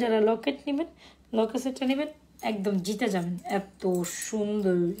সুন্দর, যারা লকেট নেবেন লকেট সেটটা নেবেন একদম জিতে যাবেন, এত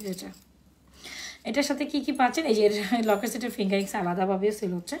সুন্দর এটা। এটার সাথে কি কি পাচ্ছেন, এই যে লকেট সেটের ফিঙ্গারিংস আলাদাভাবেও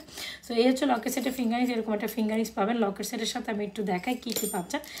সেল হচ্ছে। সো এই হচ্ছে লকেট সেটের ফিঙ্গারিংস, এরকম একটা ফিঙ্গারিংস পাবেন লকেট সেটের সাথে। আমি একটু দেখাই কী কী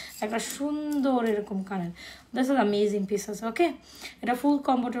পাচ্ছেন, একটা সুন্দর এরকম কানের, দিস ইজ অ্যামেজিং পিসেস। ওকে, এটা ফুল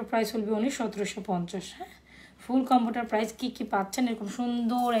কম্বোটার প্রাইস উইল বি অনলি 1750। হ্যাঁ, ফুল কম্বোটার প্রাইস কী কী পাচ্ছেন, এরকম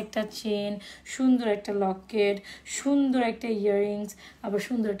সুন্দর একটা চেন, সুন্দর একটা লকেট, সুন্দর একটা ইয়াররিংস, আবার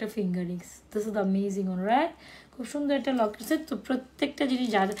সুন্দর একটা fingerings, this is amazing on right. খুব সুন্দর একটা লকেট সেট। তো প্রত্যেকটা জিনিস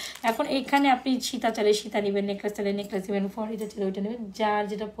যা এখন এখানে আপনি সীতা চালে সীতা নেবেন, নেকলেস চালে নেকলেস নেবেন, ফরিটা চালে ওইটা নেবেন, যার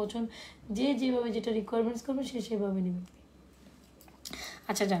যেটা পছন্দ, যে যেভাবে যেটা রিকোয়ারমেন্টস করবেন সে সেভাবে নেবেন।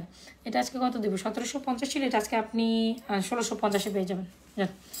 আচ্ছা যান, এটা আজকে কত দেবো? 1750 ছিল, এটা আজকে আপনি 1650-এ পেয়ে যাবেন।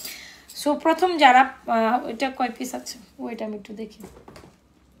 যান, সো প্রথম যারা, এটা কয় পিস আছে ওইটা আমি একটু দেখি,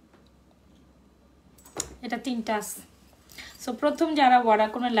 এটা 3টা আছে। সো প্রথম যারা অর্ডার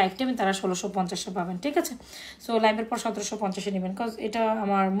করবেন লাইফ টাইমে তারা 1650-এ পাবেন, ঠিক আছে? সো লাইভের পর 1750-এ নেবেন, বিকজ এটা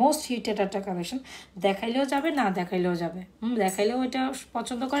আমার মোস্ট হিটেড একটা কালেকশন, দেখাইলেও যাবে না দেখাইলেও যাবে, দেখাইলেও এটা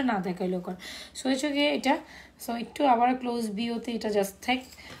পছন্দ করে, না দেখাইলেও করে। সো হচ্ছে গিয়ে এটা, সো একটু আবার ক্লোজ ভিউতে এটা জাস্ট থাক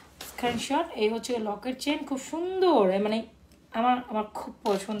স্ক্রিনশট। এই হচ্ছে লকেট চেন, খুব সুন্দর, মানে আমার আমার খুব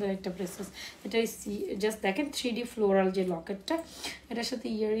পছন্দের একটা ব্রেসলেস। এটা জাস্ট দেখেন 3D ফ্লোরাল যে লকেটটা, এটার সাথে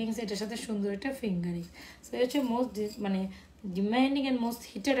ইয়াররিংস, এটার সাথে সুন্দর একটা ফিঙ্গারিংস। সো এটা হচ্ছে মোস্ট মানে ডিমান্ডিং অ্যান্ড মোস্ট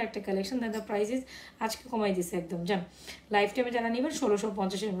হিটেড একটা কালেকশন। দ্য প্রাইসেস আজকে কমাই দিছে একদম, জান লাইফ টাইমে যারা নেবেন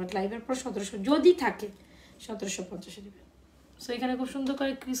 1650-এ নেবেন, লাইভের পর 1700 যদি থাকে 1750-এ নেবেন। সো এখানে খুব সুন্দর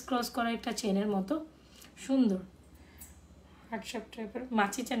করে ক্রিস ক্রস করা একটা চেনের মতো সুন্দর হার্টশেপ টাইপের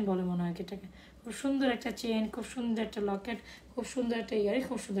মাছি চেন বলে মনে হয় এটাকে। খুব সুন্দর একটা চেন, খুব সুন্দর একটা লকেট, খুব সুন্দর একটা ইয়ারিং,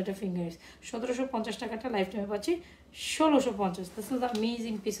 খুব সুন্দর একটা ফিঙ্গারিংস। 1750 টাকাটা লাইফ টাইমে পাচ্ছি 1650। This is the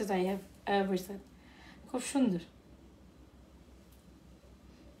amazing pieces I have ever seen. খুব সুন্দর।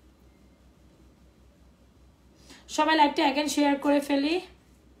 সবাই লাইভটা অ্যাগেন শেয়ার করে ফেলি।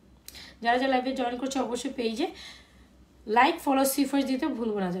 যারা যারা লাইভে জয়েন করছে অবশ্যই পেজে লাইক ফলো সিফার্স দিতে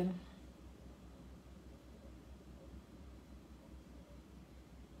ভুলবো না যেন।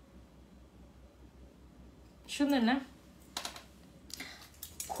 সুন্দর না?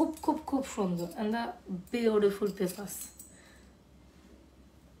 খুব খুব খুব সুন্দর। And the beautiful papers.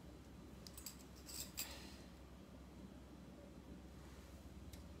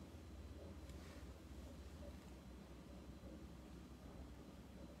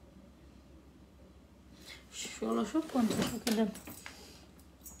 $1650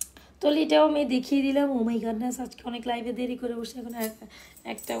 তো এটাও আমি দেখিয়ে দিলাম। ও মাই গডনেস, আজকে অনেক লাইভে দেরি করে বসে, এখন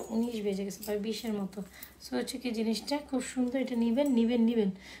 1:19 বেজে গেছে, প্রায় 20-এর মতো। সো হচ্ছে কি জিনিসটা খুব সুন্দর, এটা নিবেন।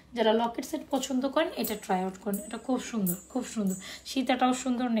 যারা লকেট সেট পছন্দ করেন এটা ট্রাই আউট করেন, এটা খুব সুন্দর, খুব সুন্দর। সীতাটাও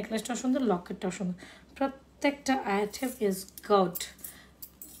সুন্দর, নেকলেসটাও সুন্দর, লকেটটাও সুন্দর, প্রত্যেকটা আইটেম ইজ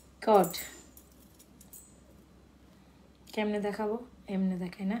গড। কেমনে দেখাবো? এমনি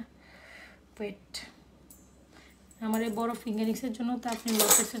দেখাই না, ওয়েট। আমার এই বড় ফিঙ্গারিংসের জন্য তো আপনি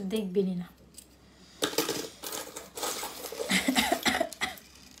লকেট সেট দেখবেনই না।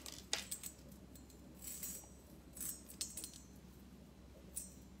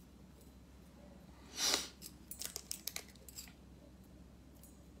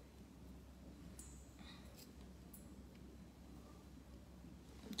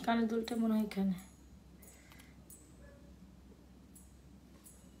 কানের দুলটা মনে হয় এখানে।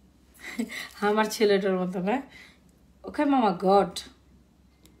 আমার ছেলেটার মতো না? ওকে মামা গড।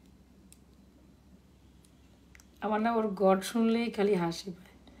 আমার না ওর গড শুনলেই খালি হাসি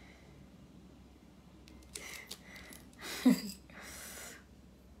পায়।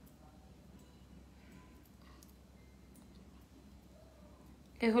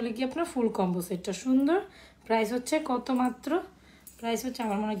 এ হলে কি আপনার ফুল কম্বো সেটটা সুন্দর। প্রাইস হচ্ছে কত মাত্র? প্রাইস হচ্ছে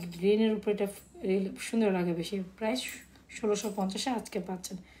আমার মনে হয় গ্রিনের উপরে এটা সুন্দর লাগে বেশি। প্রাইস 1650 আজকে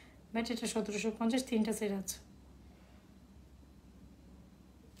পাচ্ছেন, বাট এটা 1750, 3টা সেট আছে।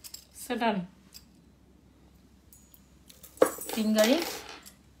 সেটান ফিঙ্গারিং,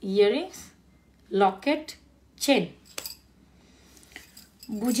 ইয়ারিংস, লকেট, চেন।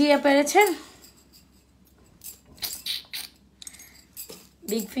 বুঝিয়ে পেরেছেন?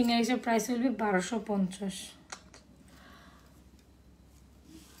 Big ফিঙ্গারিংসের price will be 1250।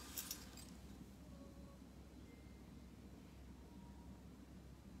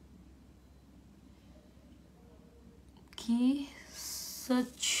 कि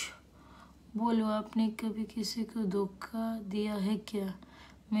सच बोलो, आपने कभी किसी को धोखा दिया है क्या?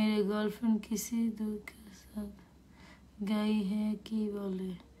 मेरे गर्लफ्रेंड किसी के साथ गई है कि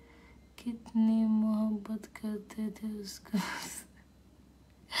बोले कितनी मोहब्बत करते थे उसको।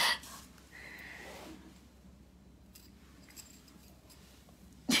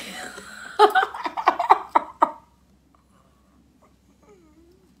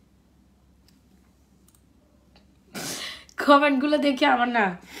 কমেন্টগুলো দেখে আমার না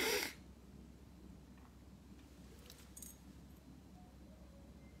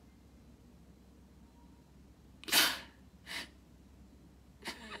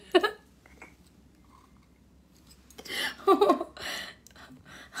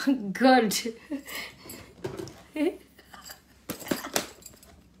গুড।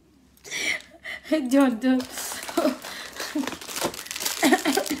 জন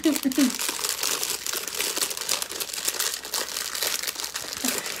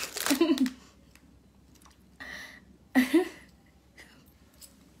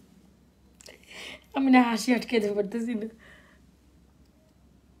আমি না হাসি আটকে দিতে পারতেছি না।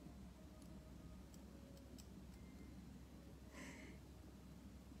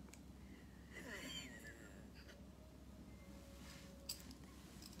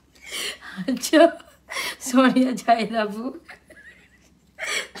 আচ্ছা সোনিয়া জাহিদ আপু,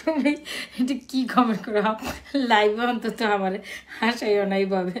 তুমি এটা কি কমেন্ট করো? লাইভে অন্তত আমার হাসাইও নাই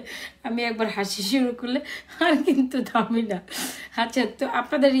ভাবে। আমি একবার হাসি শুরু করলে আর কিন্তু থামি না। আচ্ছা, তো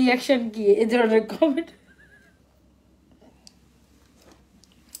আপনাদের রিয়াকশন কি এ ধরনের কমেন্ট?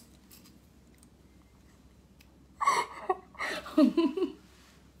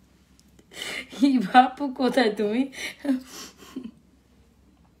 বাপু কোথায় তুমি?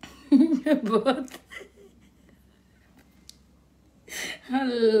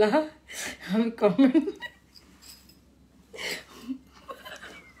 আল্লাহ, আমি কমেন্ট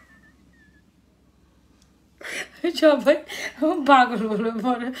সবাই পাগল বলে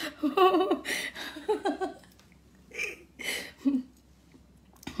পড়ে।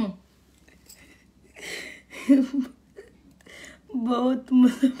 বহুত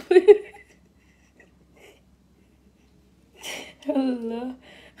আল্লাহ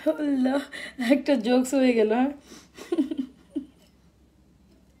আল্লাহ, একটা জোকস হয়ে গেল।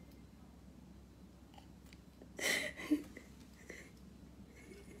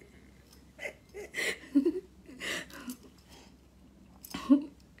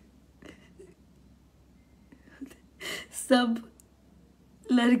 सब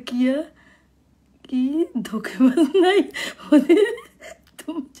लड़कियां की धोखेबाज नहीं होती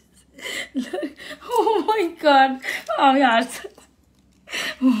तुम ओह माय गॉड, আমি আর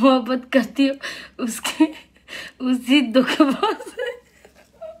मोहब्बत करती हूँ उसके उसी धोखेबाज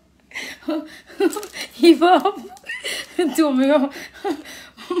हिबा तुमिও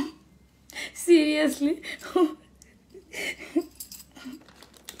সিরিয়াসলি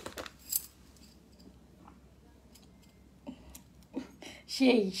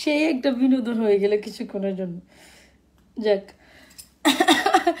সেই সেই একটা বিনোদন হয়ে গেল কিছুক্ষণের জন্য। যাক,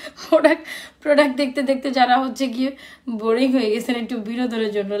 প্রোডাক্ট প্রোডাক্ট দেখতে দেখতে যারা হচ্ছে গিয়ে বোরিং হয়ে গেছেন, একটু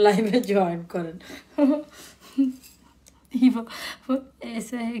বিনোদনের জন্য লাইভে জয়েন করেন।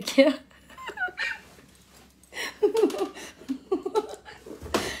 ऐसा है क्या?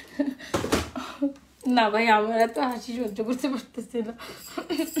 না ভাই, আমার এত হাসি সহ্য করতে পারতেছি না।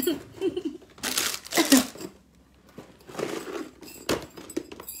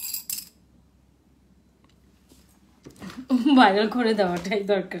 ভাইরাল করে দেওয়াটাই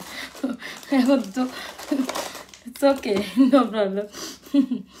দরকার এখন তো। ওকে, নো প্রবলেম।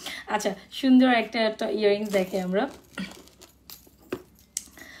 আচ্ছা, সুন্দর একটা ইয়ারিংস দেখে আমরা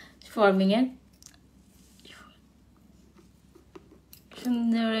ফর্মিংয়ের।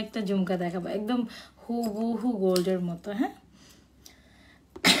 সুন্দর একটা ঝুমকা দেখাবো, একদম হুবহু গোল্ডের মতো। হ্যাঁ,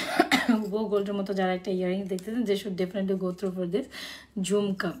 হুবহু গোল্ডের মতো যারা একটা ইয়ারিংস দেখতেছেন, they should definitely go through for this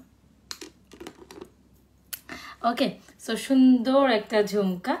jhumka. Okay, so সুন্দর একটা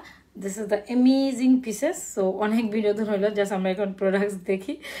ঝুমকা, this is the amazing pieces. So অনেক বিনোদন হইলো, জাস্ট আমরা এখন প্রোডাক্টস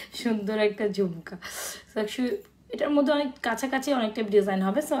দেখি। সুন্দর একটা ঝুমকা, এটার মধ্যে অনেক কাছাকাছি অনেকটা ডিজাইন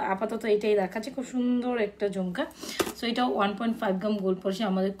হবে। সো আপাতত এটাই দেখাচ্ছে, খুব সুন্দর একটা ঝুমকা। সো এটাও 1.5 গ্রাম গোল্ড পলিশে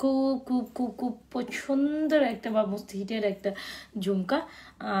আমাদের খুব খুব খুব খুব পছন্দের একটা বা মোস্ট হিটের একটা ঝুমকা,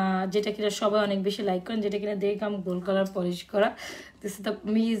 যেটা কিনা সবাই অনেক বেশি লাইক করেন, যেটা কিনা 1.5 গ্রাম গোল্ড কালার পলিশ করা। This is the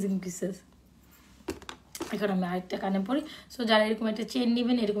amazing pieces. এখন আমি আরেকটা কানে পরি। সো যারা এরকম একটা চেন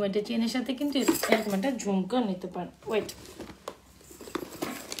নেবেন, এরকম একটা চেনের সাথে কিন্তু এরকম একটা ঝুমকা নিতে পারেন। ওয়েট,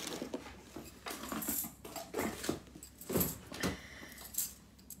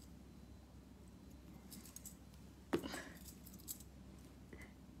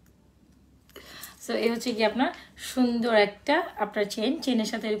 সো এই হচ্ছে কি আপনার সুন্দর একটা আপনার চেনের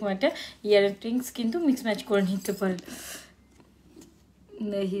সাথে এরকম একটা ইয়াররিংস কিন্তু মিক্স ম্যাচ করে নিতে পারেন।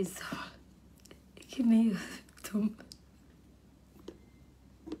 नहीं कि नहीं तुम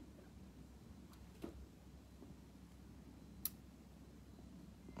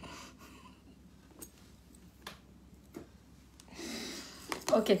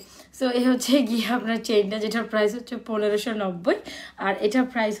ওকে, সো এই হচ্ছে গিয়ে আপনার চেইনটা, যেটার প্রাইস হচ্ছে 1590, আর এটার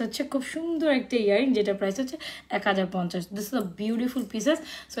প্রাইস হচ্ছে খুব সুন্দর একটা ইয়ারিং, যেটার প্রাইস হচ্ছে 1050। This is a beautiful pieces.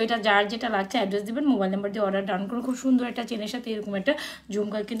 So এটা যার যেটা লাগছে অ্যাড্রেস দিবেন, মোবাইল নাম্বার দিয়ে অর্ডার ডান করুন। খুব সুন্দর একটা চেনের সাথে এরকম একটা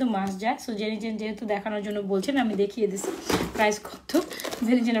ঝুমকা কিন্তু মাস্ট যায়। সো যেহেতু দেখানোর জন্য বলছেন, আমি দেখিয়ে দিচ্ছি প্রাইস কত।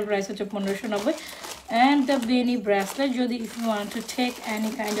 জেনের প্রাইস হচ্ছে 1590। And the Benny bracelet, যদি if you want to take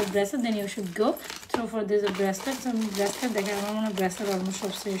any kind of bracelet, then you should go through for this bracelet. So bracelet দেখে আমার মনে হয় bracelet অলমোস্ট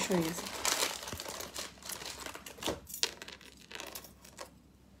সব শেষ হয়ে গেছে।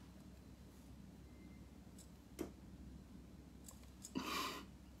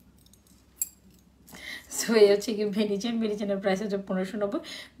 সো এই হচ্ছে কি বেনিচেনের প্রাইস হচ্ছে 1590,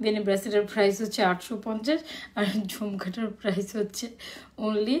 বেনি ব্রেসলেটের প্রাইস হচ্ছে 850, আর ঝুমকাটার প্রাইস হচ্ছে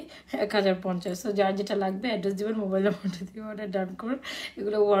অনলি 1050। সো যার যেটা লাগবে অ্যাড্রেস দেবেন, মোবাইল নাম্বারটা দিয়ে অর্ডার ডান করুন।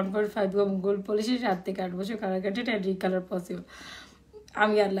 এগুলো 1.5 গ্রাম গোল্ড পলিশে 7 থেকে 8 বছর কালারকাটেড অ্যান্ড রিকালার পসিবল।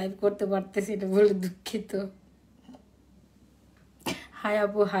 আমি আর লাইভ করতে পারতেছি এটা বলে দুঃখিত। হাই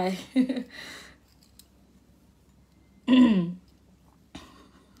আপু, হাই।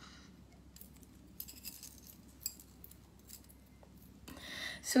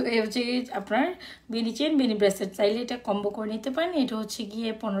 সো এই হচ্ছে আপনার বেনি ব্রেসলেট, চাইলে এটা কম্বো করে নিতে পারেন। এটা হচ্ছে গিয়ে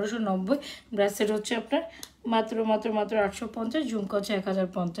 1590, ব্রেসলেট হচ্ছে আপনার মাত্র 850, ঝুমকা হচ্ছে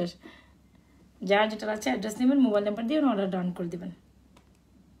 1050। যার যেটা লাগছে অ্যাড্রেস নেবেন, মোবাইল নাম্বার দিয়ে অর্ডার ডান করে দেবেন।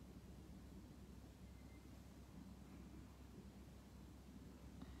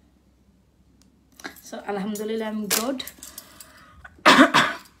 সো সো আলহামদুলিল্লাহ আই এম গুড।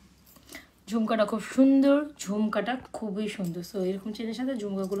 ঝুমকাটা খুব সুন্দর, ঝুমকাটা খুবই সুন্দর। সো এরকম চেনের সাথে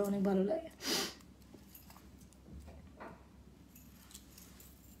ঝুমকাগুলো অনেক ভালো লাগে।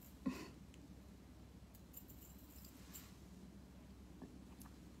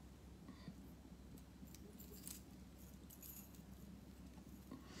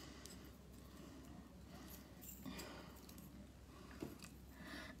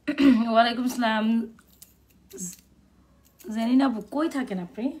 ওয়ালাইকুম আসসালাম জানিনা আপু, কই থাকেন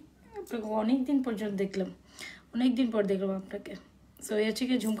আপনি? আপনাকে অনেকদিন পর্যন্ত দেখলাম, অনেকদিন পর দেখলাম আপনাকে। সো এই হচ্ছে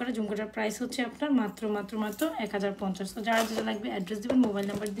কি ঝুমকাটার প্রাইস হচ্ছে আপনার মাত্র 1050। তো যারা যেটা লাগবে অ্যাড্রেস দিবেন, মোবাইল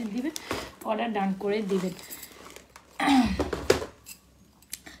নাম্বার দিয়ে দিবেন, অর্ডার ডান করে দিবেন।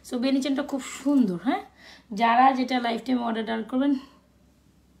 সো বেনি চেনটা খুব সুন্দর। হ্যাঁ, যারা যেটা লাইফ টাইম অর্ডার ডান করবেন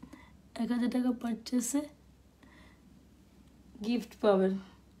 1000 টাকা পারচেসে গিফট পাবেন।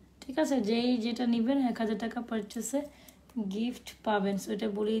 ঠিক আছে, যেই যেটা নেবেন 1000 টাকা পারচেসে গিফট পাবেন। সো এটা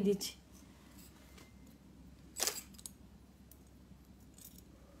বলেই দিচ্ছি।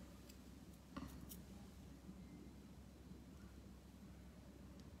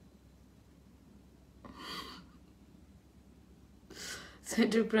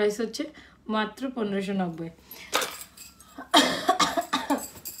 সেটার প্রাইস হচ্ছে মাত্র 1590।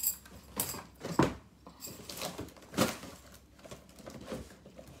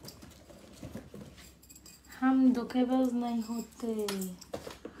 हम धोखेबाज नहीं होते,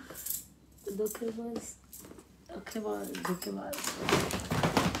 धोखेबाज धोखेबाज धोखेबाज।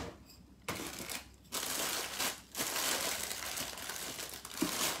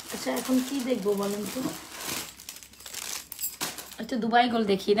 আচ্ছা এখন কি দেখবো বলেন তো? একটা দুবাই গোল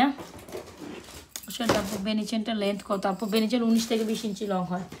দেখি না? সেটা আপু বেনি চেনটা লেন্থ কত? আপু বেনি চেন 19 থেকে 20 ইঞ্চি লং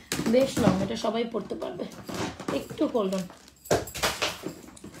হয়, বেশ লং, এটা সবাই পড়তে পারবে। একটু হোল্ড অন,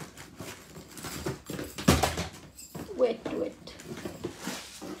 ওয়েট ওয়েট।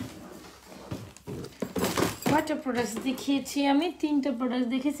 কয়টা প্রোডাক্টস দেখিয়েছি আমি? 3টা প্রোডাক্ট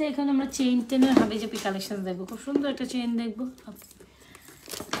দেখেছি। এখানে আমরা চেইন টেনের হাবিজাবি কালেকশন দেখবো, খুব সুন্দর একটা চেইন দেখবো।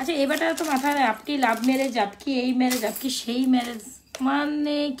 আচ্ছা এবারটা তো মাথায় আপনি লাভ ম্যারেজ, আপকি এই ম্যারেজ, আপকি সেই ম্যারেজ,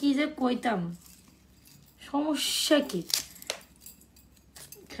 মানে কি যে কইতাম, সমস্যা কি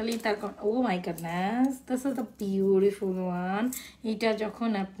খালি তার। ও মাই goodness, this is the beautiful one. এটা যখন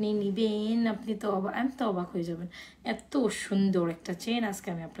আপনি নিবেন আপনি তো আমি তো অবাক হয়ে যাবেন। এত সুন্দর একটা চেন আজকে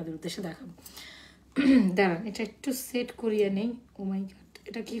আমি আপনাদের উদ্দেশ্যে দেখাবো। দাঁড়ান এটা একটু সেট করিয়ে নেই। ও মাই গড,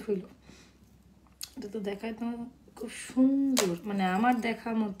 এটা কি হইল? এটা তো দেখায় তো খুব সুন্দর, মানে আমার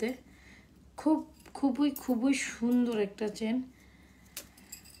দেখার মতে খুবই সুন্দর একটা চেন।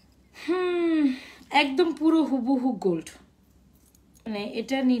 একদম পুরো হুবহু গোল্ড। মানে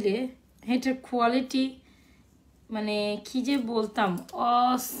এটা নিলে এটার কোয়ালিটি, মানে কি যে বলতাম,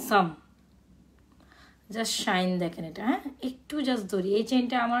 অসাম। জাস্ট শাইন দেখেন এটা। হ্যাঁ একটু জাস্ট ধরি, এই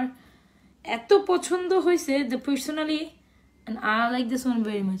চেনটা আমার এত পছন্দ হয়েছে, the personally and I like this one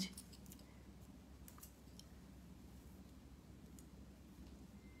very much.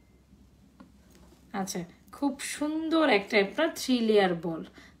 আচ্ছা খুব সুন্দর একটা আপনার 3 layer ball.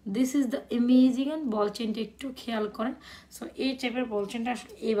 This is the amazing. And বল চেনটা একটু খেয়াল করেন। সো এই টাইপের বল চেনটা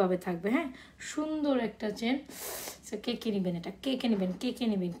আসলে এইভাবে থাকবে। হ্যাঁ সুন্দর একটা চেন। সো কে কে নেবেন এটা? কে কে নেবেন? কে কে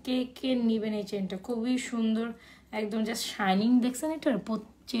নেবেন? কে কে নেবেন? এই চেনটা খুবই সুন্দর, একদম জাস্ট শাইনিং দেখছেন, এটার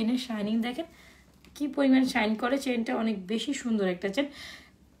চেনের শাইনিং দেখেন কি পরিমাণ শাইন করে। চেনটা অনেক বেশি সুন্দর একটা চেন।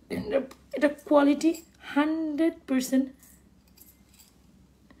 এটা কোয়ালিটি 100%।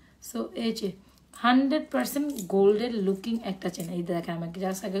 সো এই যে 100% গোল্ডের লুকিং একটা চেন। এই দেখেন আমাকে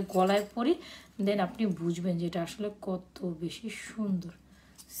জাস্ট আগে গলায় পরি, দেন আপনি বুঝবেন যে এটা আসলে কত বেশি সুন্দর।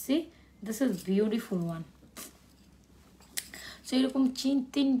 C this is beautiful one. So এরকম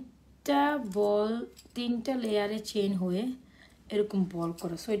তিনটা বল, 3টা লেয়ারে চেন হয়ে এরকম বল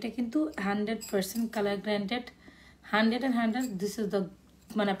করা। সো এটা কিন্তু 100% colour granted, 100 this is the,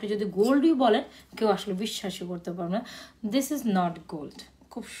 মানে আপনি যদি গোল্ডই বলেন কেউ আসলে বিশ্বাসই করতে পারবে না। This is not gold.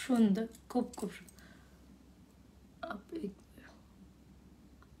 খুব সুন্দর, খুব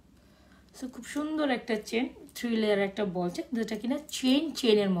সো খুব সুন্দর একটা চেন, 3 লেয়ার একটা বল চেন, যেটা কিনা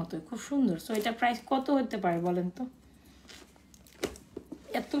চেনের মতো খুব সুন্দর। সো এটা প্রাইস কত হতে পারে বলেন তো?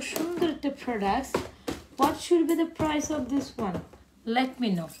 এত সুন্দর একটা product, what should be the price of this one? Let me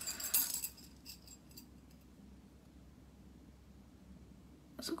know.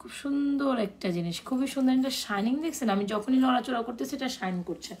 খুব সুন্দর একটা জিনিস, খুবই সুন্দর। একটা শাইনিং দেখছেন, আমি যখনই নড়াচড়া করতেছি এটা শাইন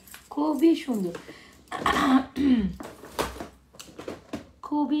করছে, খুবই সুন্দর।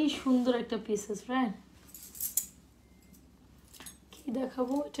 খুবই সুন্দর একটা পিসেস। রাইট, কি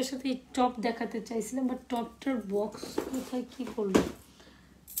দেখাবো এটার সাথে? টপ দেখাতে চাইছিলাম, বাট টপটার বক্স কোথায় কি করলো?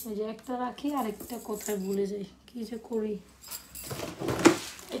 এই যে একটা রাখি, আরেকটা কোথায় ভুলে যাই, কি যে করি।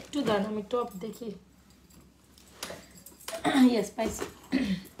 একটু দাঁড়ান, আমি টপ দেখি। ইয়েস পাইছি।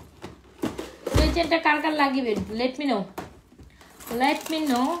 এই চেনটা কার কার লাগিবে, লেট মি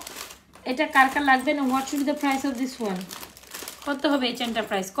নো, এটা কার কার লাগবে না। What should be the price of this one? কত হবে এই চেনটা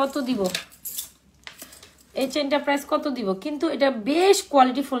প্রাইস, কত দিব এই চেনটা প্রাইস কত দিব? কিন্তু এটা বেশ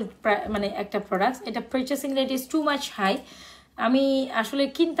কোয়ালিটিফুল মানে একটা প্রোডাক্ট। এটা purchasing rate is too much high. আমি আসলে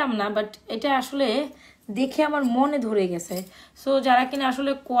কিনতাম না, বাট এটা আসলে দেখে আমার মনে ধরে গেছে। সো যারা কিনা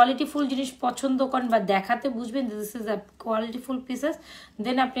আসলে কোয়ালিটিফুল জিনিস পছন্দ করেন বা দেখাতে বুঝবেন this is a qualityful pieces,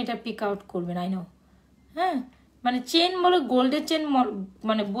 দেন আপনি এটা পিক আউট করবেন। আই নো, হ্যাঁ, মানে চেন বলে গোল্ডের চেন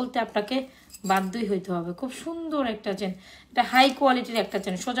মানে বলতে আপনাকে বাধ্যই হইতে হবে। খুব সুন্দর একটা চেন, এটা হাই কোয়ালিটির একটা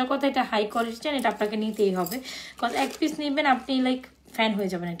চেন। সোজা কথা, এটা হাই কোয়ালিটির চেন, এটা আপনাকে নিতেই হবে। বিকজ এক পিস নেবেন আপনি লাইক ফ্যান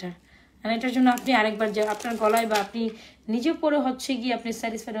হয়ে যাবেন এটার। আর এটার জন্য আপনি আরেকবার যে আপনার গলায় বা আপনি নিজে পরে হচ্ছে গিয়ে আপনি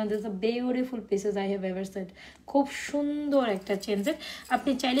স্যাটিসফাইড হন। This a beautiful pieces I have ever shed. খুব সুন্দর একটা চেনজের।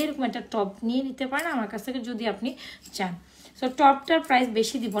 আপনি চাইলে এরকম একটা টপ নিয়ে নিতে পারেন আমার কাছ থেকে যদি আপনি চান। সো টপটার প্রাইস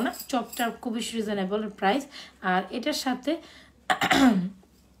বেশি দিব না, টপটার খুবই রিজনেবল প্রাইস। আর এটার সাথে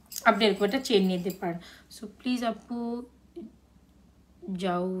আপনি এরকম একটা চেন নিতে পারেন। সো প্লিজ আপু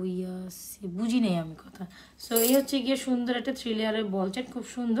যাও, বুঝি নেই আমি কথা। সো এই হচ্ছে গিয়ে সুন্দর একটা 3 লেয়ারের বল চেন, খুব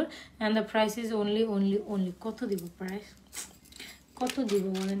সুন্দর। And the price is only কত দিব প্রাইস, কত দিব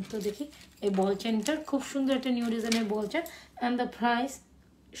বলেন তো দেখি। এই বল চেনটার খুব সুন্দর একটা নিউ ডিজাইনের বল চেন। অ্যান্ড দ্য প্রাইস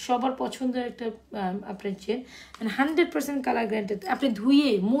সবার পছন্দের একটা আপনার চেন, 100% কালার গ্যারান্টেড। আপনি ধুয়ে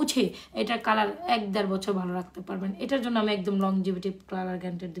মুছে এটার কালার 1-1.5 বছর ভালো রাখতে পারবেন। এটার জন্য আমি একদম লংজিভিটি কালার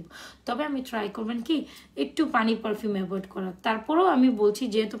গ্যারান্টেড দেবো। তবে আমি ট্রাই করবেন কি একটু পানি পারফিউম অ্যাভয়েড করার। তারপরেও আমি বলছি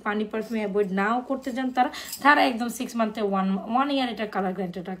যেহেতু পানি পারফিউম অ্যাভয়েড নাও করতে চান তারা একদম 6 মান্থে 1 ইয়ার এটা কালার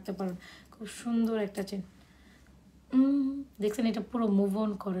গ্যারান্টেড রাখতে পারবেন। খুব সুন্দর একটা চেন, দেখছেন এটা পুরো মুভ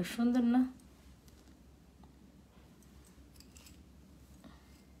অন করে, সুন্দর না?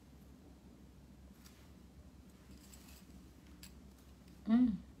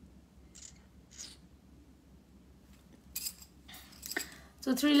 So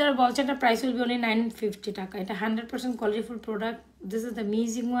 3 layer ball chain price will be only 950 টাকা। এটা 100% qualityful product. This is the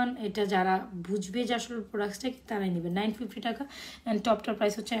amazing one. এটা যারা বুঝবে যে আসলে প্রোডাক্টসটা কি তারাই নেবে। 950 টাকা। অ্যান্ড টপটার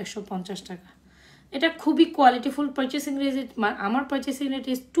প্রাইস হচ্ছে 150 টাকা। এটা খুবই কোয়ালিটিফুল। পারচেসিং রেট, আমার purchasing rate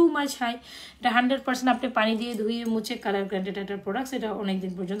is too much high. এটা 100% আপনি পানি দিয়ে ধুয়ে মুছে কালার গ্যারান্টেড একটা প্রোডাক্টস। এটা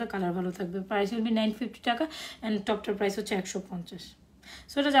অনেকদিন পর্যন্ত কালার ভালো থাকবে। প্রাইস উইল বি 950 টাকা। অ্যান্ড টপটার প্রাইস হচ্ছে 150।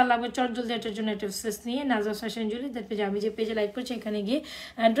 সো এটা যা লাগবে চট জলদি এটার জন্য একটা প্রসেস নিয়ে নাজমা ফ্যাশন জুয়েলারি দ্যাট পেজে আমি যে পেজে লাইক করছি এখানে গিয়ে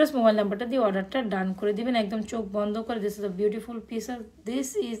অ্যাড্রেস মোবাইল নাম্বারটা দিয়ে অর্ডারটা ডান করে দিবেন একদম চোখ বন্ধ করে। This is a beautiful pieces, this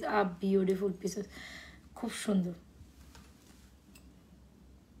is a beautiful pieces, খুব সুন্দর।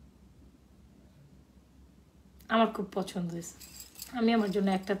 আমার খুব পছন্দ হয়েছে। আমি আমার জন্য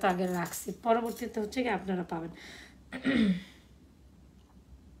একটা তো আগে রাখছি, পরবর্তীতে হচ্ছে কি আপনারা পাবেন।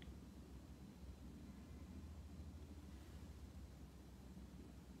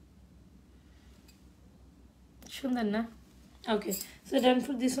 সুন্দর না? ওকে, so done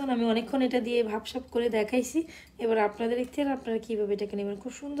for this one. আমি অনেকক্ষণ এটা দিয়ে ভাবসাব করে দেখাইছি। এবার আপনাদের দেখতে আপনারা কীভাবে এটাকে নেবেন।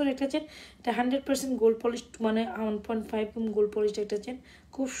 খুব সুন্দর একটা চেন। এটা 100% গোল্ড পলিশ, মানে 1.5 গোল্ড পলিশ একটা চেন।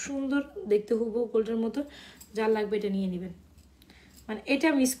 খুব সুন্দর দেখতে, হুবহু গোল্ডের মতো। যা লাগবে এটা নিয়ে নেবেন, মানে এটা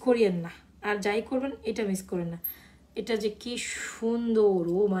মিস করিয়েন না। আর যাই করবেন এটা মিস করেন না। এটা যে কি সুন্দর,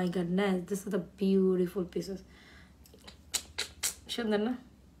 ও মাই গড না, this is the beautiful pieces. সুন্দর না?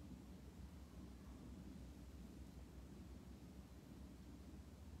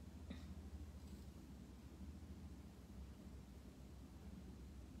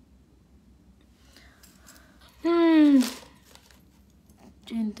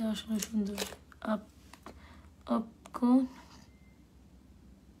 চেনটা আসলে সুন্দর। আপকো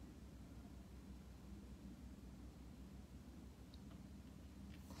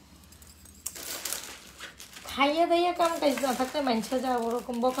খাইয়া দাইয়া কাম কাজ না থাকলে মানুষে যা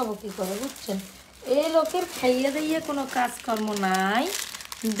ওরকম বকাবকি করে, বুঝছেন? এই লোকের খাইয়া দাইয়া কোনো কাজকর্ম নাই।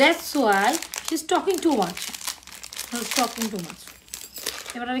 That's why she is talking too much, talking too much.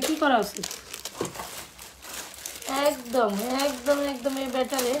 এবার আর কি করা উচিত? একদম একদম একদম এই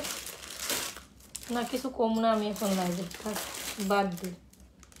ব্যাটারে না কিছু কম না। আমি এখন লাইভে বাদ দিই।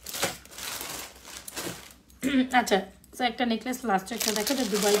 আচ্ছা, তো একটা নেকলেস লাস্ট একটা দেখো, এটা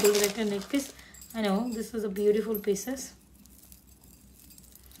দুবাই গোল্ডের একটা necklace. I know this is a beautiful pieces.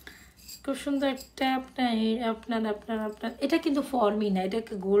 খুব সুন্দর একটা আপনার এটা কিন্তু ফর্মই না,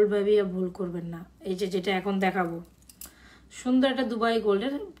 এটাকে গোল্ড ভাবিয়ে ভুল করবেন না। এই যে যেটা এখন দেখাবো, সুন্দর একটা দুবাই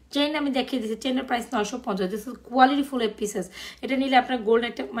গোল্ডের চেন আমি দেখিয়ে দিচ্ছি, চেনের price 950। This is quality full pieces. এটা নিলে আপনার গোল্ড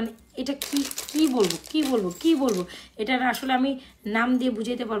একটা মানে এটা কি বলবো এটা আসলে আমি নাম দিয়ে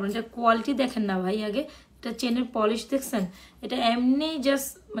বুঝাইতে পারবো না। এটা কোয়ালিটি দেখেন না ভাই আগে, এটা চেনের পলিশ দেখছেন, এটা এমনি জাস্ট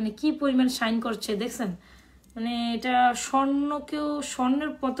মানে কি পরিমাণ শাইন করছে দেখছেন, মানে এটা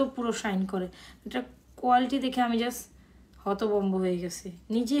স্বর্ণের মতো পুরো শাইন করে। এটা কোয়ালিটি দেখে আমি জাস্ট হতভম্ব হয়ে গেছি,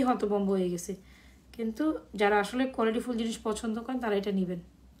 নিজেই হতভম্ব হয়ে গেছি। কিন্তু যারা আসলে কোয়ালিটিফুল জিনিস পছন্দ করেন তারা এটা নেবেন।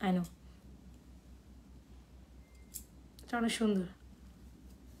 আই নো এটা অনেক সুন্দর।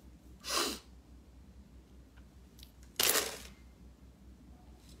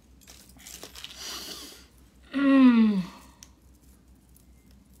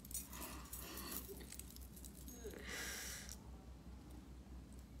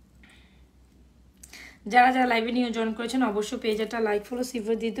 যারা যারা লাইভে নিয়ে জয়েন করেছেন অবশ্যই পেজটা লাইক ফলো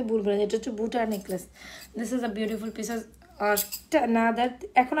সিভর দিতে ভুলবেন না। এটা হচ্ছে বুটার necklace, this is a beautiful piece. না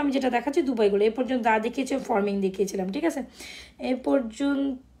এখন আমি যেটা দেখাচ্ছি দুবাইগুলো, এ পর্যন্ত যা দেখিয়েছি ফর্মিং দেখিয়েছিলাম, ঠিক আছে? এ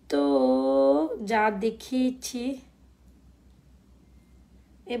পর্যন্ত যা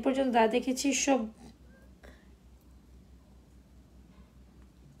দেখিয়েছি সব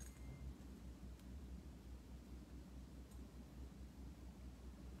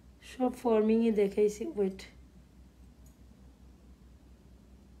ফর্মিংই দেখাইছি। ওয়েট,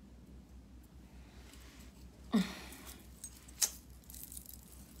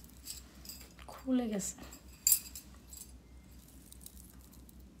 খুলে গেছে।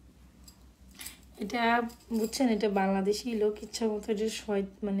 এটা বুঝছেন, এটা বাংলাদেশি লোক ইচ্ছা মতো এটা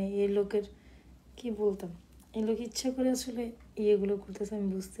মানে এই লোকের কি বলতাম, এই লোক ইচ্ছা করে আসলে ইয়েগুলো করতেছে, আমি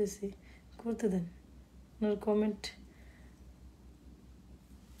বুঝতেছি। করতে দেন, ওনার কমেন্ট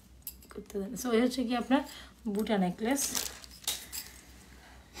করতে দেন। সো এই হচ্ছে কি আপনার বুটা নেকলেস।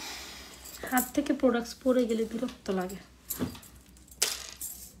 হাত থেকে প্রোডাক্টস পরে গেলে বিরক্ত লাগে।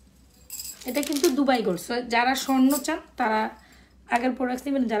 এটা কিন্তু দুবাই গোল্ড। সো যারা স্বর্ণ চান তারা আগের প্রোডাক্টস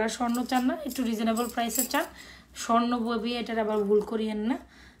নেবেন, যারা স্বর্ণ চান না, একটু রিজনেবল প্রাইসে চান, স্বর্ণ ববি এটার আবার ভুল করিয়েন না।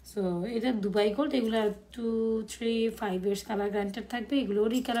 সো এটা দুবাই গোল্ড, এগুলো 2, 3, 5 ইয়ার্স কালার গ্যারান্টেড থাকবে, এগুলো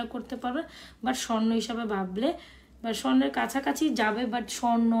রিকালার করতে পারবে। বাট স্বর্ণ হিসাবে ভাবলে বা স্বর্ণের কাছাকাছি যাবে, বাট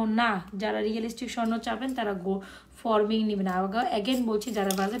স্বর্ণ না। যারা রিয়েলিস্টিক স্বর্ণ চাবেন তারা ফর্মিং নেবেন। অ্যাগেন বলছি,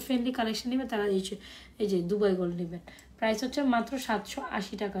 যারা বাজেট ফ্রেন্ডলি কালেকশন নেবেন তারা এই যে দুবাই গোল্ড নেবেন। প্রাইস হচ্ছে মাত্র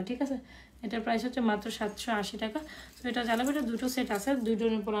 780 টাকা, ঠিক আছে? এটার প্রাইস হচ্ছে মাত্র 780 টাকা। তো এটা জ্বালাবে, এটা দুটো সেট আছে,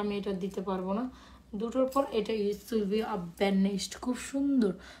 দুটোর পর আমি এটা দিতে পারবো না, দুটোর পর এটা ইউজ উইল বি আ বেনিস্ট, খুব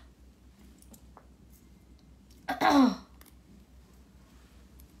সুন্দর।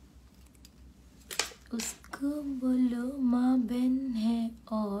 उसको बोलो माँ बहन है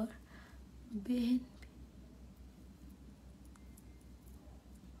और बहन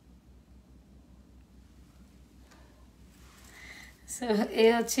সো এ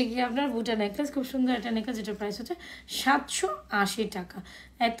হচ্ছে কি আপনার বুটা নেকলেস, খুব সুন্দর একটা নেকলেস, যেটার প্রাইস হচ্ছে 780 টাকা।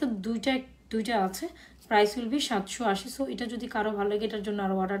 এক তো দুইটা আছে, প্রাইস উইল বি 780। সো এটা যদি কারো ভালো লাগে এটার জন্য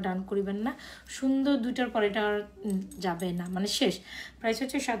আরও অর্ডার ডান করিবেন না, সুন্দর দুইটার পর এটা আর যাবে না, মানে শেষ। প্রাইস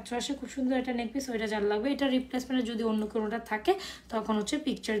হচ্ছে 780, খুব সুন্দর একটা নেকপিস। ওইটা যার লাগবে, এটা রিপ্লেসমেন্টে যদি অন্য কোনোটা থাকে তখন হচ্ছে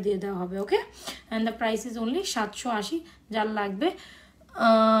পিকচার দিয়ে দেওয়া হবে, ওকে? And the price is only 780। যার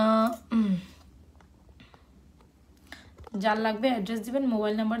লাগবে অ্যাড্রেস দিবেন,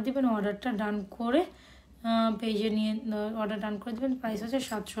 মোবাইল নাম্বার দিবেন, অর্ডারটা ডান করে পেজে নিয়ে অর্ডার ডান করে দেবেন। প্রাইস হচ্ছে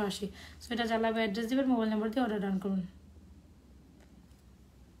 780। সো এটা যার লাগবে অ্যাড্রেস দিবেন, মোবাইল নাম্বার দিয়ে অর্ডার ডান করুন।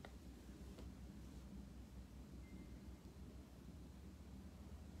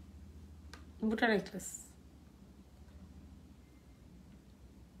 বুটা নেকলেস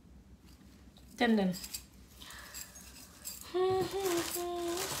দেন।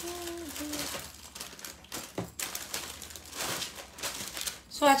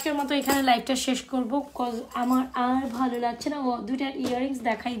 সো আজকের মতো এখানে লাইভটা শেষ করবো, কজ আমার আর ভালো লাগছে না। দুইটা ইয়াররিংস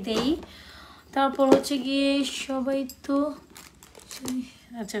দেখাই দেই, তারপর হচ্ছে গিয়ে সবাই তো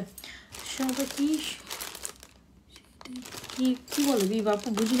আচ্ছা সবাই কি বলো বাপু,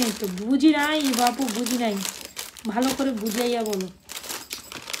 বুঝি নাই তো, বুঝি নাই, ভালো করে বুঝাইয়া বলো।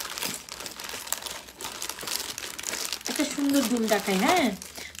 একটা সুন্দর দুল দেখাই, হ্যাঁ,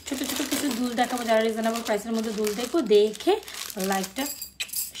 ছোট ছোট কিছু দুল দেখাবো, যারা রিজনেবল প্রাইসের মধ্যে দুল দেখবো, দেখে লাইভটা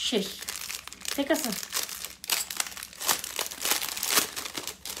শেষ, ঠিক আছে?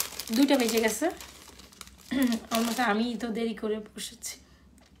 দুইটা বেজে গেছে, আমি তো দেরি করে বসেছি,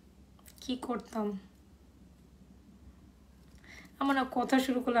 কি করতাম। আমার না কথা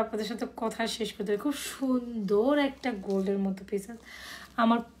শুরু করলে আপনাদের সাথে কথা শেষ করতে হবে। খুব সুন্দর একটা গোল্ডের মতো পিসেস,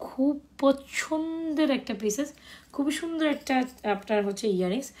 আমার খুব পছন্দের একটা পিসেস, খুবই সুন্দর একটা আপনার হচ্ছে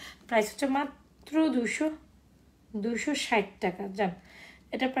ইয়াররিংস। প্রাইস হচ্ছে মাত্র 260 টাকা। যান,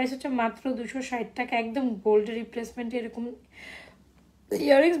 এটা প্রাইস হচ্ছে মাত্র 260 টাকা, একদম গোল্ডের রিপ্লেসমেন্ট। এরকম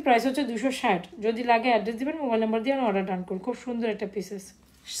ইয়ারিংস প্রাইস হচ্ছে 260। যদি লাগে অ্যাড্রেস দিবেন, মোবাইল নাম্বার দিয়ে অর্ডার ডান করুন। খুব সুন্দর একটা pieces.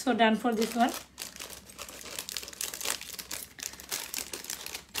 So done for this one.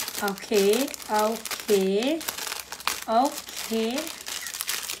 Okay okay okay,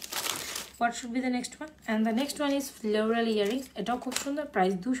 what should be the next one? And the next one is floral earrings. এটাও খুব সুন্দর,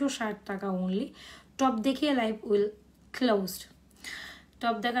 প্রাইস 260 টাকা অনলি। টপ দেখিয়ে লাইভ উইল ক্লোজড।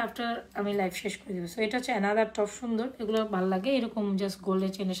 টপ দেখা আফটার আমি লাইভ শেষ করে দেবো। সো এটা হচ্ছে অ্যানাদার টপ, সুন্দর। এগুলো ভালো লাগে, এরকম জাস্ট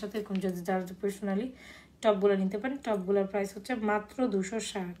গোল্ডের চেনের সাথে এরকম যদি যারা পার্সোনালি টপগুলো নিতে পারেন। টপগুলোর প্রাইস হচ্ছে মাত্র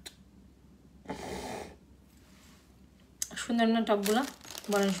 260। সুন্দর না টপগুলো?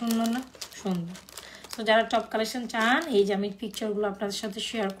 বলেন সুন্দর না? সুন্দর। সো যারা টপ কালেকশন চান, এই যে আমি পিকচারগুলো আপনাদের সাথে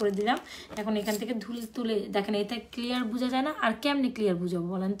শেয়ার করে দিলাম। এখন এখান থেকে তুলে দেখেন, এটা ক্লিয়ার বোঝা যায় না? আর কেমনে ক্লিয়ার বুঝাবো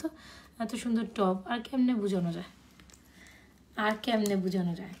বলেন তো? এত সুন্দর টপ আর কেমনে বোঝানো যায়? আর কেমনে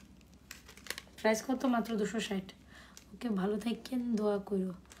বোঝানো যায়? প্রাইস কত? মাত্র 260। ওকে, ভালো থাকেন, দোয়া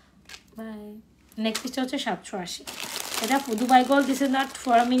করো, বাই। নেক্সট পিসটা হচ্ছে 780। এটা Dubai gold, this is not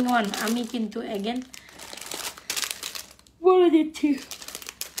forming one. আমি কিন্তু এগেন বলে দিচ্ছি।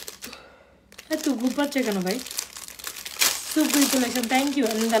 এত গ্রুপ আছে কেন ভাই? Super collection, thank you.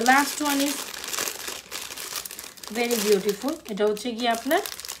 And the last one is very beautiful. এটা হচ্ছে কি আপনার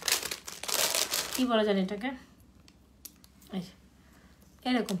কি বলা যায় এটাকে,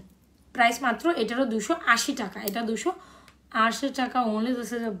 এরকম প্রাইস মাত্র এটারও 280 টাকা। এটা 280 টাকা only.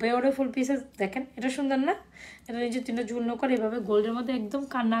 This is a beautiful pieces. দেখেন এটা সুন্দর না? এটা নিজে 3টা ঝুলনো করে এভাবে গোল্ডের মধ্যে একদম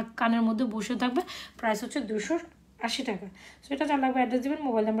কানের মধ্যে বসে থাকবে। প্রাইস হচ্ছে 280 টাকা। সো এটা যা লাগবে অ্যাড্রেস দেবেন,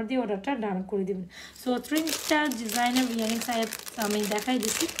 মোবাইল নাম্বার দিয়ে অর্ডারটা ডান করে দেবেন। সো 3টা ডিজাইনার ইয়ারিংস আমি দেখাই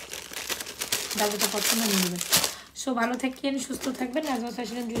দিচ্ছি, যাদেরটা পছন্দ নিয়ে নেবেন। সো ভালো থাকেন, সুস্থ থাকবেন। নাজমা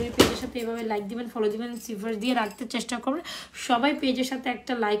ফ্যাশন জুয়েলারি পেজের সাথে এভাবে লাইক দিবেন, ফলো দিবেন, সিফার দিয়ে রাখতে চেষ্টা করবেন। সবাই পেজের সাথে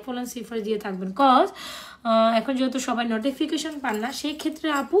একটা লাইক, ফলো, সিফার দিয়ে থাকবেন। কজ এখন যেহেতু সবাই নোটিফিকেশন পান না, সেই ক্ষেত্রে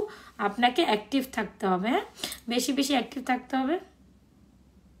আপু আপনাকে অ্যাক্টিভ থাকতে হবে। হ্যাঁ, বেশি বেশি অ্যাক্টিভ থাকতে হবে।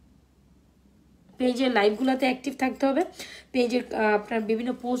 পেজের লাইভগুলোতে অ্যাক্টিভ থাকতে হবে। পেজের আপনার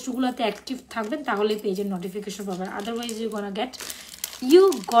বিভিন্ন পোস্টগুলোতে অ্যাক্টিভ থাকবেন, তাহলে পেজের নোটিফিকেশন পাবেন। Otherwise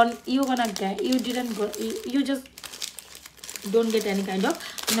you just don't get any kind of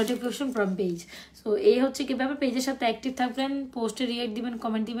notification from page. So এই হচ্ছে কীভাবে পেজের সাথে অ্যাক্টিভ থাকবেন, পোস্টে রিয়েক্ট দিবেন,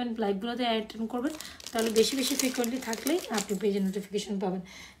 কমেন্ট দিবেন, লাইভগুলোতে অ্যাটেন্ড করবেন। তাহলে বেশি বেশি ফ্রিকোয়েন্টলি থাকলেই আপনি পেজের নোটিফিকেশন পাবেন।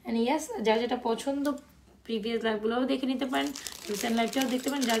 অ্যান্ড ইয়াস, যার যেটা পছন্দ প্রিভিয়াস লাইভগুলোও দেখে নিতে পারেন, রিসেন্ট লাইভটাও দেখতে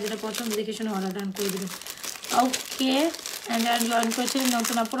পারেন। যার যেটা পছন্দ দেখে শুনে অর্ডার ডান করে দেবেন। ওকে, অ্যান্ড যারা জয়েন করেছিলেন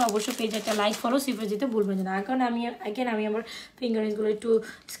নতুন আপনারা অবশ্যই পেজে একটা লাইক, ফলো, সিফার দিতে ভুলবেন না। এখন আমি আমার ফিঙ্গারিংসগুলো একটু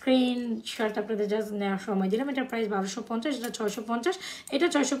স্ক্রিনশট আপনাদের জাস্ট নেওয়ার সময় দিলাম। এটার প্রাইস 1250, এটা 650, এটা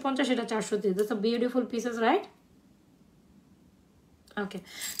 650, এটা 430। That's a beautiful pieces, right? Okay,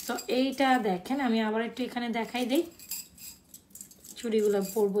 so এইটা দেখেন, আমি আবার একটু এখানে দেখাই দিই। চুড়িগুলো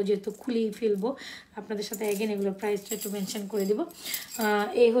পরবো যেহেতু খুলেই ফেলবো আপনাদের সাথে, অ্যাগেন এগুলোর প্রাইসটা একটু মেনশন করে দিব।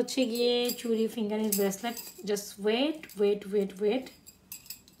 এই হচ্ছে গিয়ে চুড়ি, fingering bracelet. Just wait wait wait wait.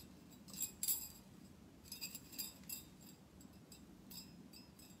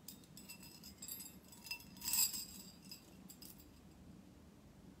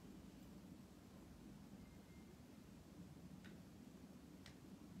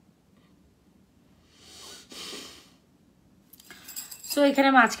 So এখানে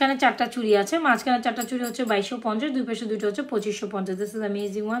মাঝখানে 4টা চুড়ি আছে। মাঝখানে 4টা চুড়ি হচ্ছে 2250, দুই পাশে দুটো হচ্ছে 2550। This is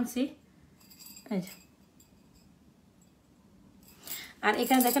amazing one, C. আর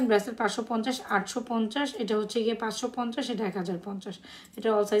এখানে দেখেন ব্রেসলেট 550, 850, এটা হচ্ছে গিয়ে 550, এটা 1050। এটা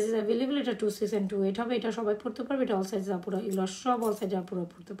অল সাইজেস অ্যাভেলেবেল। এটা 2 6 and 2 8 হবে। এটা সবাই পড়তে পারবে। এটা অল সাইজেস আপুরা, এগুলো সব অল সাইজে আপুরা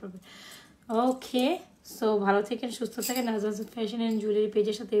পড়তে পারবে। ওকে, সো ভালো থাকেন, সুস্থ থাকেন। নাজমা ফ্যাশন অ্যান্ড জুয়েলারি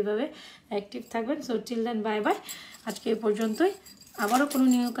পেজের সাথে এইভাবে অ্যাক্টিভ থাকবেন। So till then, bye bye. আজকে এই পর্যন্তই। আবারও কোনো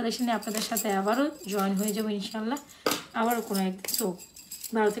নিউ কালেকশনে আপনাদের সাথে আবারও জয়েন হয়ে যাবো ইনশাল্লাহ, আবারও কোনো একদিন। সো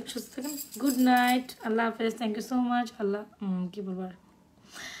ভালো থাকেন, সুস্থ থাকেন। গুড নাইট, আল্লাহ হাফেজ, থ্যাংক ইউ সো মাচ। আল্লাহ কি বলবো আর,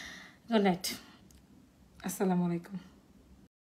 গুড নাইট, আসসালামু আলাইকুম।